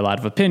before, a lot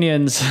of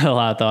opinions, a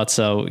lot of thoughts.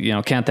 So,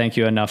 can't thank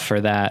you enough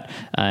for that.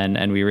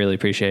 And we really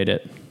appreciate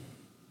it.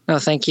 No,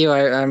 thank you.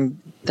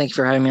 Thank you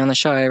for having me on the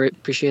show. I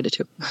appreciate it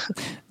too.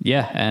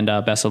 Yeah. And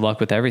best of luck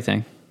with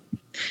everything.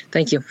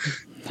 Thank you.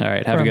 All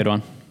right. Have a good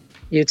one.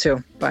 You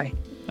too. Bye.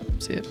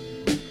 See you.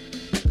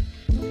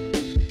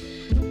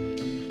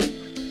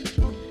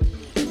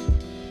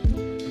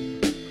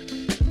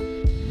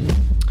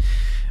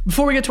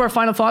 Before we get to our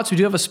final thoughts, we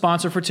do have a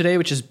sponsor for today,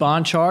 which is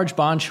BondCharge.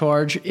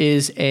 BondCharge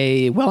is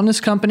a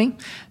wellness company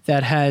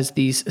that has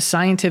these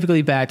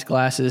scientifically backed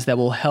glasses that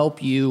will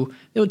help you.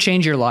 It will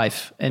change your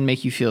life and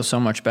make you feel so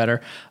much better.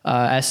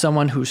 As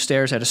someone who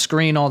stares at a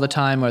screen all the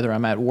time, whether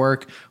I'm at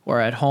work or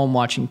at home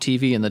watching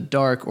TV in the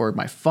dark or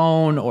my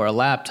phone or a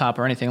laptop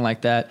or anything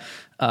like that,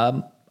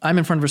 I'm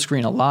in front of a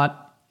screen a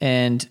lot,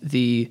 and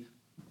the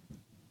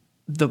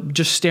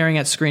just staring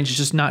at screens is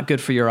just not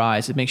good for your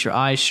eyes. It makes your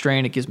eyes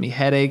strain. It gives me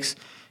headaches.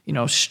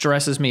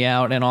 Stresses me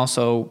out, and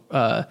also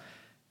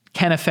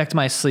can affect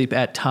my sleep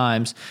at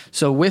times.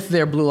 So with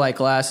their blue light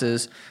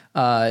glasses,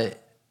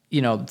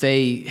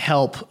 they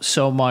help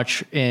so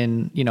much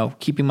in,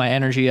 keeping my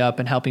energy up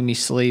and helping me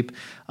sleep.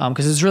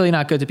 Because it's really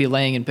not good to be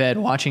laying in bed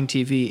watching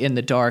TV in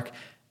the dark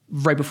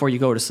right before you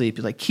go to sleep.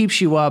 It keeps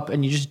you up,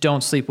 and you just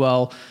don't sleep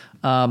well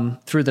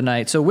through the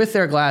night. So with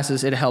their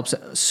glasses, it helps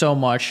so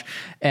much.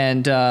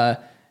 And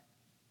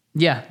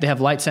yeah, they have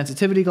light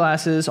sensitivity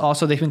glasses.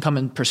 Also, they can come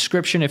in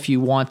prescription if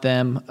you want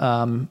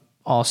them.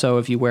 Also,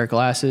 if you wear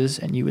glasses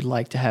and you would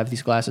like to have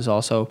these glasses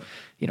also,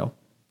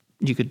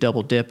 you could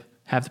double dip,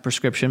 have the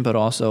prescription, but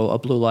also a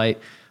blue light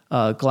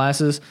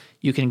glasses.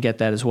 You can get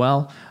that as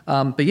well.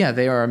 But yeah,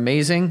 they are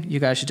amazing.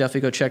 You guys should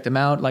definitely go check them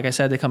out. Like I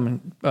said, they come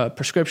in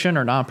prescription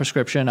or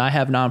non-prescription. I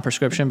have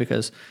non-prescription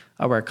because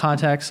I wear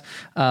contacts.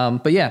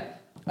 But yeah,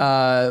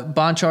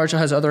 BondCharge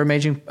has other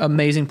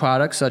amazing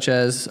products such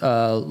as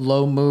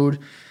low mood.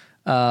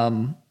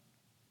 It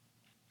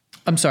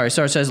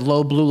says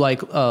low blue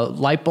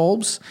light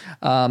bulbs.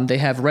 They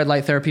have red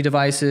light therapy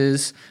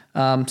devices.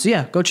 So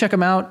yeah, go check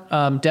them out.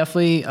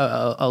 Definitely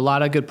a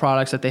lot of good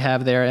products that they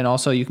have there. And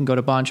also you can go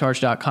to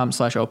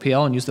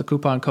bondcharge.com/OPL and use the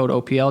coupon code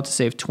OPL to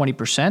save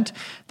 20%.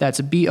 That's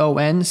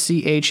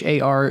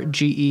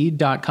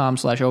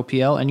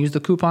BONCHARGE.com/OPL and use the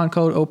coupon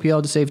code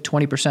OPL to save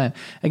 20%.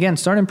 Again,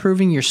 start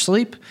improving your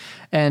sleep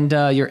and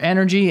your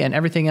energy and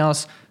everything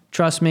else.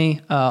 Trust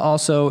me.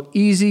 Also,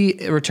 easy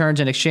returns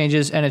and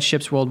exchanges, and it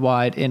ships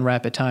worldwide in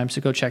rapid time.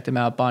 So go check them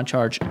out,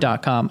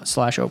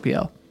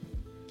 bondcharge.com/OPL.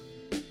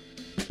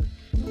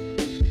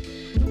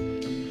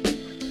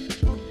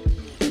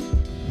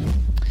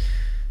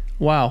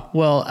 Wow.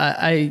 Well,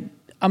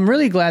 I'm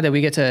really glad that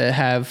we get to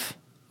have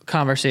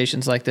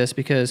conversations like this,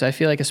 because I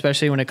feel like,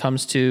 especially when it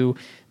comes to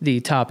the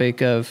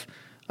topic of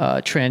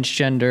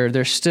transgender,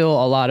 there's still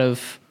a lot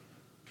of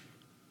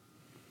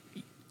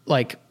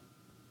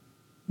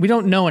we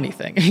don't know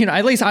anything,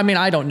 at least,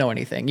 I don't know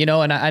anything,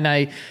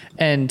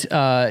 and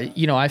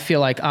I feel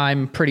like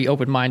I'm pretty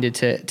open-minded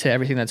to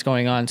everything that's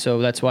going on. So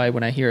that's why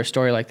when I hear a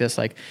story like this,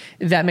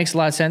 that makes a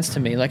lot of sense to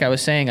me. Like I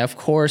was saying, of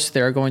course,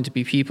 there are going to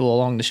be people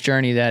along this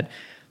journey that,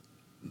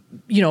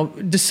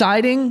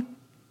 deciding.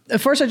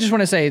 First, I just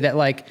want to say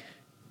that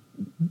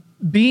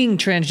being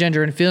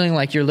transgender and feeling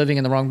like you're living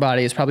in the wrong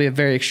body is probably a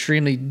very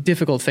extremely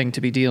difficult thing to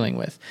be dealing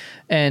with,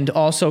 and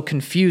also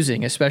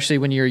confusing, especially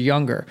when you're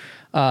younger.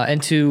 And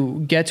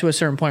to get to a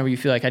certain point where you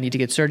feel like I need to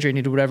get surgery, I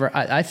need to do whatever.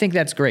 I think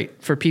that's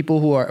great for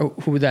people who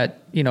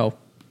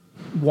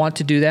want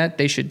to do that.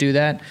 They should do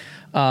that.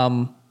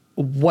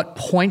 What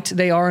point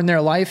they are in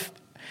their life,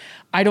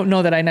 I don't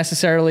know that I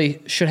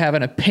necessarily should have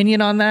an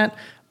opinion on that,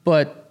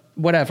 but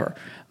whatever.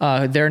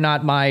 They're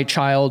not my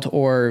child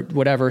or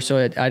whatever,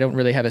 so I don't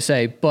really have a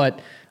say. But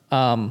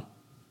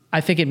I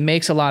think it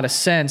makes a lot of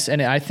sense,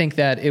 and I think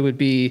that it would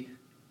be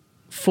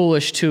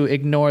foolish to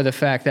ignore the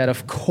fact that,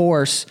 of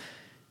course,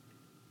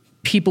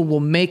 people will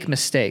make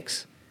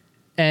mistakes,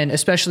 and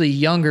especially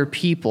younger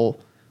people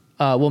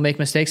will make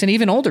mistakes, and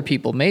even older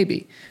people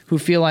maybe, who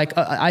feel like,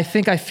 I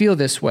think I feel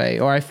this way,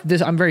 or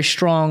I'm very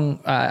strong,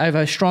 I have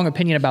a strong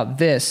opinion about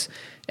this,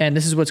 and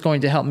this is what's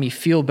going to help me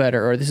feel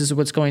better, or this is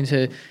what's going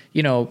to,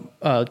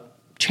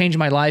 change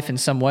my life in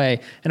some way.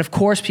 And of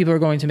course, people are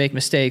going to make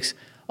mistakes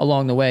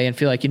along the way and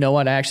feel like,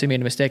 I actually made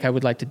a mistake. I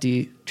would like to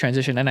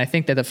detransition. And I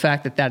think that the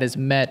fact that that is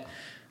met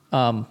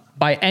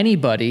by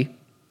anybody,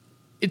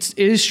 it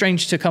is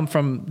strange to come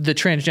from the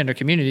transgender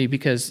community,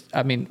 because,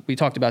 we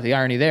talked about the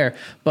irony there,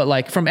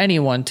 but from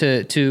anyone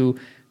to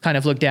kind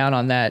of look down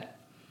on that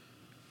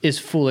is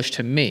foolish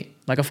to me.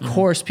 Of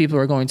course, people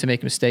are going to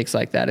make mistakes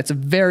like that. It's a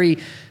very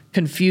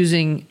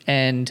confusing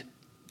and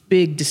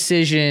big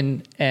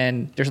decision,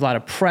 and there's a lot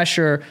of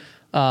pressure.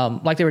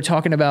 Like they were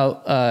talking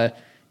about,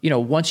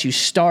 once you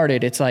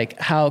started, it's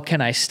how can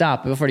I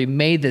stop? I've already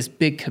made this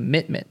big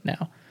commitment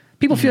now.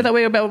 People feel that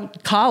way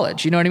about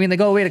college. You know what I mean? They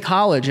go away to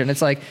college and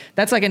it's like,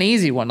 that's like an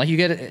easy one. Like you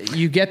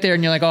get there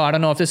and you're like, oh, I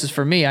don't know if this is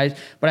for me.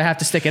 But I have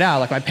to stick it out.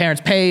 Like my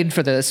parents paid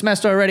for the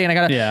semester already and I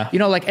gotta, you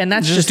know, like, and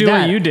that's just do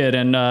that. what you did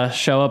and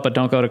show up, but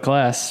don't go to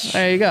class.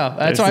 There you go.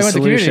 That's why I went to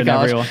community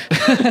college.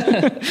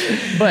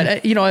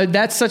 But you know,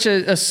 that's such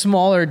a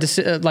smaller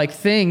like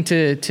thing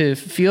to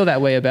feel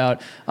that way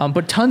about.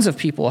 But tons of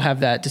people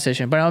have that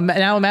decision. But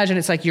now imagine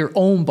it's like your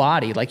own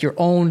body, like your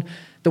own,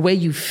 the way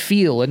you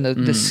feel and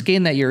the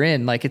skin that you're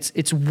in, like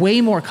it's way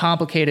more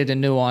complicated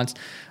and nuanced.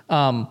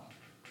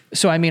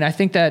 So, I mean, I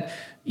think that,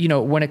 you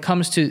know, when it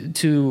comes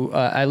to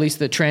at least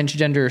the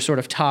transgender sort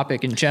of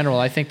topic in general,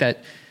 I think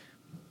that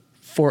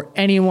for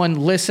anyone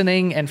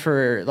listening and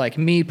for like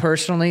me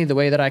personally, the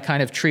way that I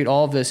kind of treat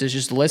all of this is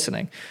just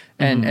listening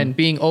and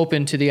being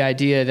open to the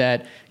idea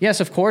that, yes,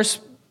 of course,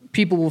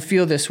 people will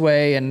feel this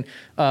way and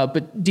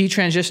but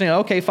detransitioning,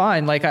 okay,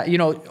 fine, like you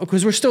know,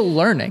 because we're still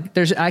learning.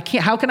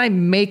 How can I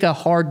make a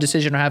hard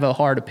decision or have a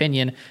hard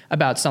opinion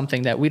about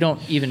something that we don't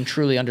even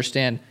truly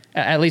understand,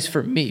 at least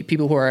for me,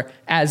 people who are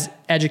as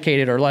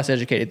educated or less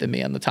educated than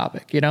me on the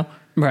topic, you know?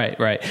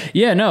 Right.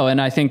 Yeah, no,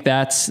 and I think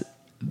that's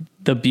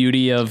the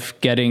beauty of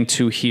getting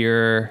to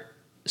hear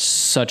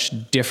such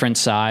different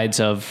sides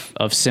of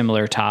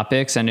similar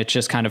topics. And it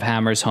just kind of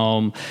hammers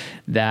home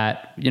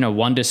that, you know,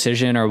 one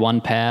decision or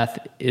one path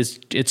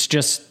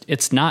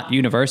it's not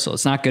universal.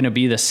 It's not going to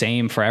be the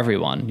same for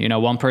everyone. You know,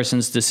 one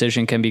person's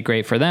decision can be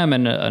great for them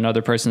and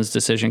another person's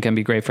decision can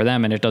be great for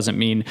them. And it doesn't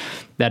mean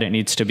that it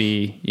needs to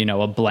be, you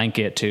know, a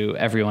blanket to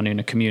everyone in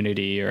a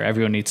community or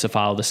everyone needs to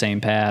follow the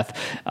same path.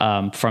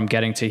 From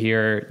getting to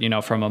hear, you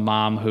know, from a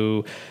mom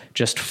who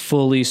just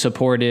fully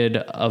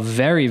supported a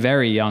very,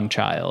 very young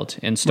child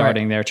in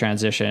starting their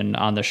transition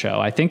on the show.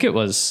 I think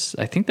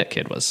the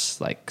kid was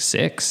like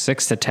 6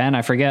 to 10.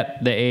 I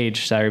forget the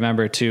age. So I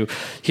remember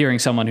hearing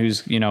someone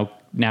who's, you know,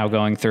 now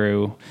going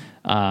through,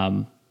 you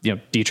know,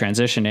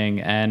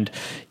 detransitioning. And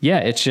yeah,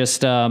 it's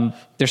just,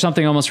 there's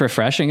something almost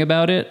refreshing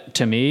about it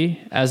to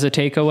me as a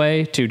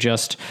takeaway, to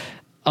just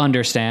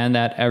understand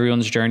that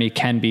everyone's journey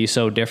can be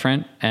so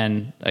different.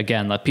 And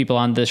again, like people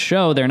on this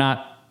show, they're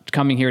not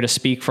coming here to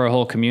speak for a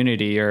whole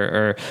community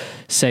or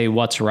say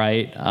what's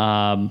right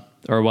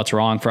or what's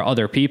wrong for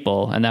other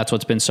people. And that's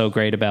what's been so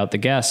great about the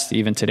guest,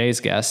 even today's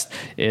guest.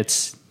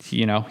 It's,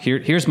 you know,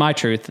 here's my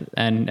truth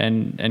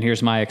and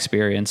here's my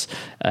experience.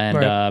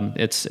 And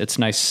it's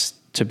nice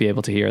to be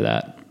able to hear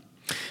that.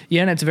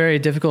 Yeah, and it's a very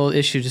difficult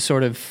issue to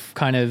sort of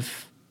kind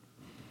of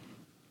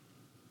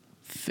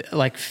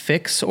like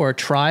fix or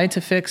try to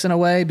fix in a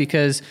way,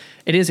 because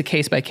it is a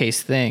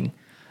case-by-case thing.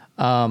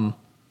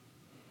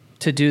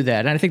 To do that.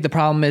 And I think the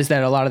problem is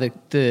that a lot of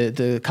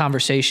the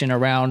conversation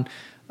around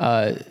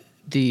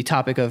the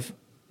topic of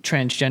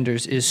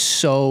transgenders is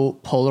so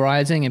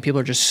polarizing and people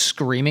are just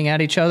screaming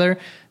at each other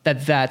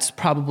that's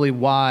probably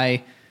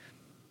why,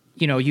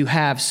 you know, you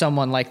have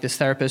someone like this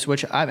therapist,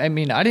 which I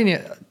mean, I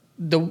didn't,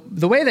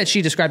 the way that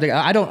she described it,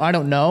 I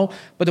don't know,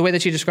 but the way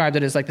that she described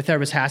it is like the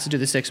therapist has to do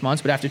the 6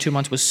 months, but after 2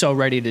 months was so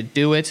ready to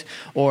do it.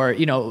 Or,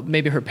 you know,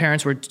 maybe her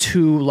parents were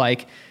too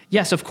like,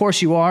 yes, of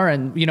course you are.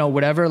 And, you know,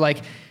 whatever,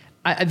 like,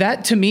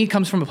 that to me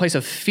comes from a place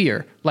of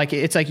fear. Like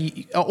it's like,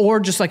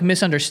 or just like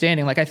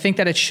misunderstanding. Like I think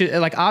that it should,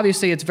 like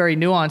obviously it's very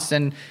nuanced,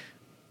 and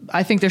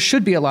I think there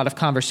should be a lot of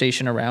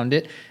conversation around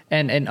it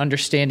and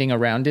understanding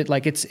around it.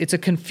 Like it's a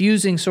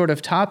confusing sort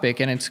of topic,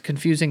 and it's a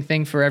confusing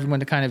thing for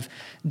everyone to kind of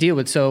deal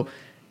with. So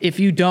if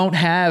you don't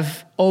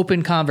have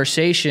open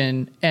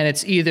conversation, and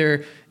it's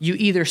you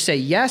either say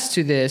yes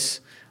to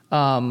this,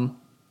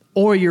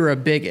 or you're a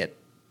bigot,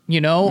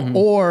 you know,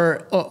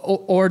 or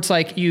it's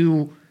like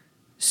you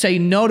say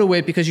no to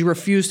it because you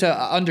refuse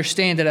to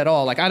understand it at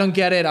all. Like, I don't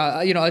get it.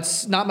 You know,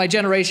 it's not my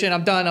generation.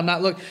 I'm done. I'm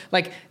not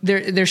like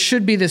there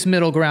should be this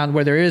middle ground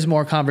where there is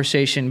more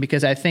conversation,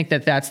 because I think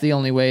that that's the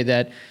only way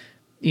that,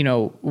 you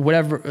know,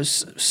 whatever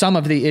some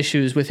of the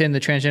issues within the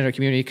transgender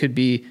community could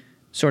be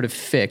sort of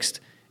fixed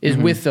is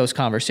with those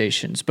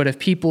conversations. But if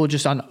people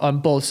just on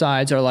both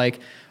sides are like,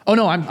 oh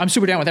no, I'm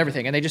super down with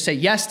everything, and they just say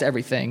yes to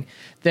everything,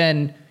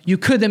 then you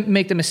could then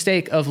make the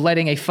mistake of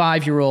letting a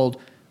 5-year-old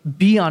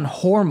be on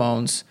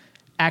hormones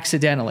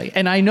accidentally.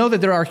 And I know that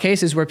there are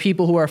cases where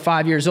people who are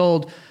 5 years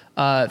old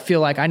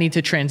feel like I need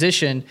to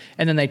transition,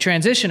 and then they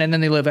transition and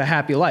then they live a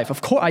happy life.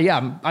 Of course,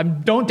 I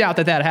don't doubt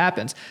that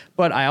happens,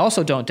 but I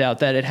also don't doubt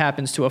that it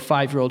happens to a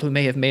 5-year-old who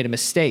may have made a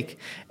mistake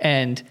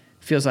and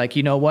feels like,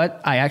 you know what,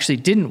 I actually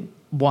didn't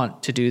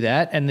want to do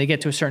that. And they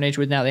get to a certain age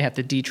where now they have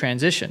to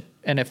detransition.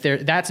 And if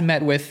that's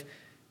met with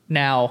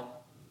now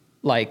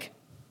like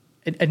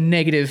a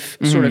negative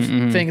sort of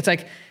thing, it's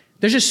like,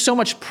 there's just so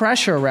much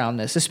pressure around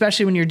this,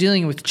 especially when you're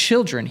dealing with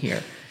children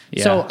here.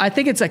 Yeah. So I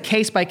think it's a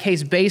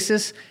case-by-case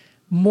basis,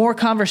 more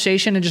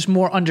conversation and just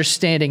more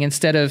understanding,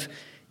 instead of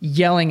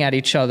yelling at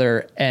each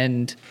other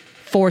and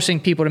forcing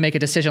people to make a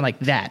decision like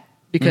that,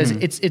 because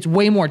it's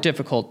way more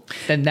difficult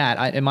than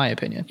that, in my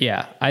opinion.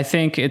 Yeah, I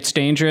think it's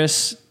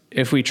dangerous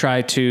if we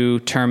try to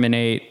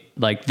terminate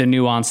like the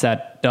nuance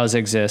that does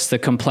exist, the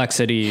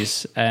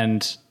complexities,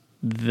 and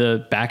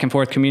the back and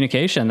forth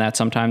communication that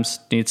sometimes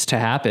needs to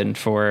happen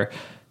for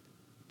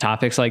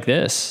topics like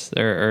this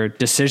or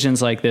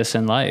decisions like this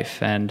in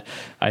life. And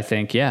I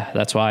think,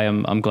 that's why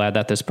I'm glad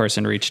that this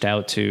person reached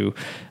out to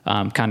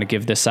kind of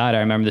give this side. I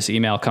remember this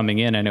email coming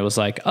in and it was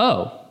like,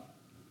 oh,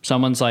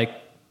 someone's like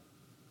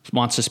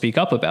wants to speak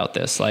up about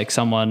this. Like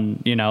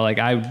someone, like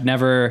I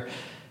never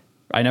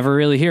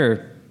really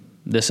hear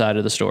this side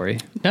of the story.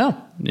 No,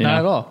 not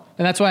at all.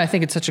 And that's why I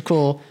think it's such a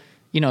cool,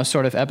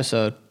 sort of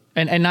episode,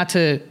 and not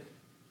to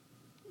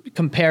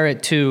compare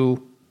it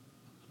to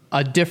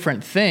a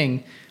different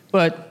thing,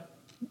 but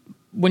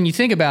when you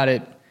think about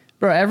it,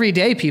 bro, every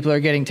day people are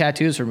getting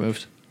tattoos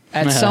removed.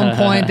 At some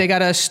point, they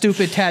got a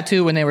stupid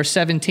tattoo when they were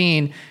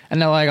 17,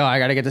 and they're like, oh, I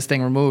got to get this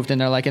thing removed. And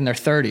they're like in their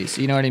 30s.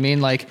 You know what I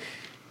mean? Like,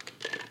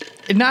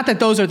 not that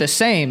those are the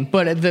same,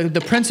 but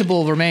the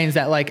principle remains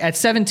that, like, at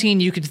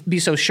 17, you could be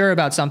so sure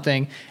about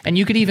something, and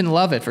you could even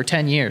love it for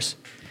 10 years.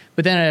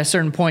 But then at a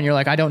certain point, you're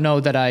like, I don't know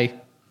that I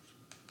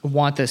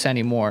want this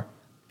anymore.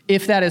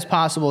 If that is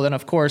possible, then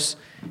of course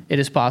it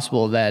is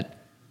possible that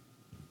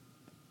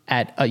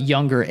at a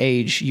younger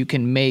age, you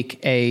can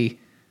make a,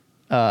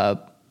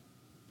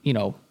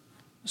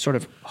 sort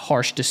of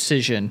harsh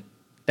decision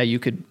that you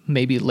could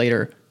maybe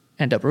later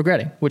end up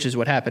regretting, which is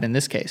what happened in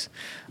this case.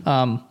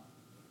 But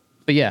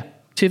yeah,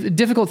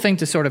 difficult thing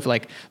to sort of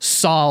like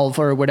solve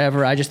or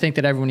whatever. I just think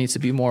that everyone needs to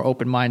be more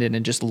open-minded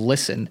and just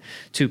listen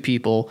to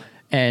people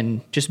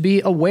and just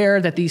be aware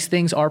that these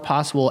things are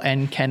possible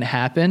and can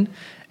happen,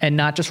 and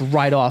not just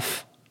write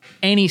off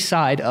any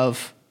side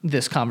of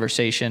this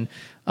conversation.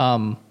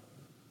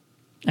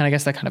 And I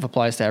guess that kind of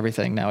applies to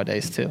everything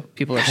nowadays too.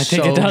 People are I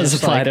think it does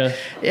apply to...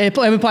 It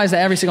applies to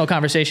every single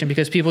conversation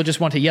because people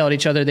just want to yell at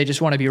each other. They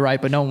just want to be right,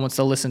 but no one wants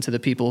to listen to the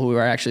people who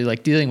are actually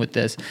like dealing with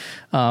this.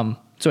 So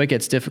it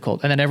gets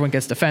difficult. And then everyone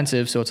gets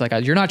defensive. So it's like,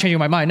 you're not changing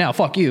my mind now,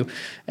 fuck you.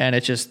 And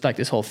it's just like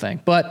this whole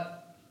thing.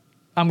 But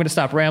I'm going to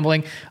stop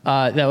rambling.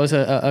 That was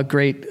a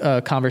great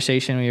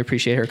conversation. We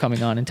appreciate her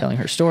coming on and telling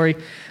her story.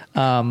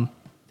 And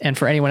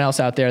for anyone else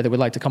out there that would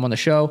like to come on the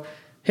show,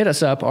 hit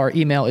us up. Our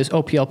email is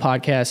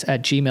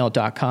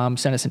oplpodcast@gmail.com.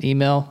 Send us an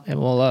email and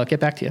we'll get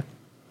back to you.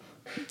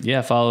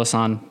 Yeah, follow us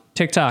on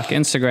TikTok,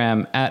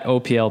 Instagram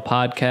 @OPL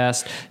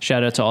Podcast.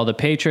 Shout out to all the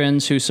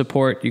patrons who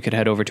support. You could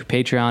head over to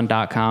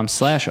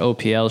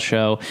patreon.com/OPL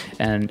show.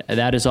 And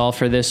that is all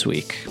for this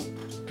week.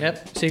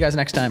 Yep. See you guys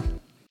next time.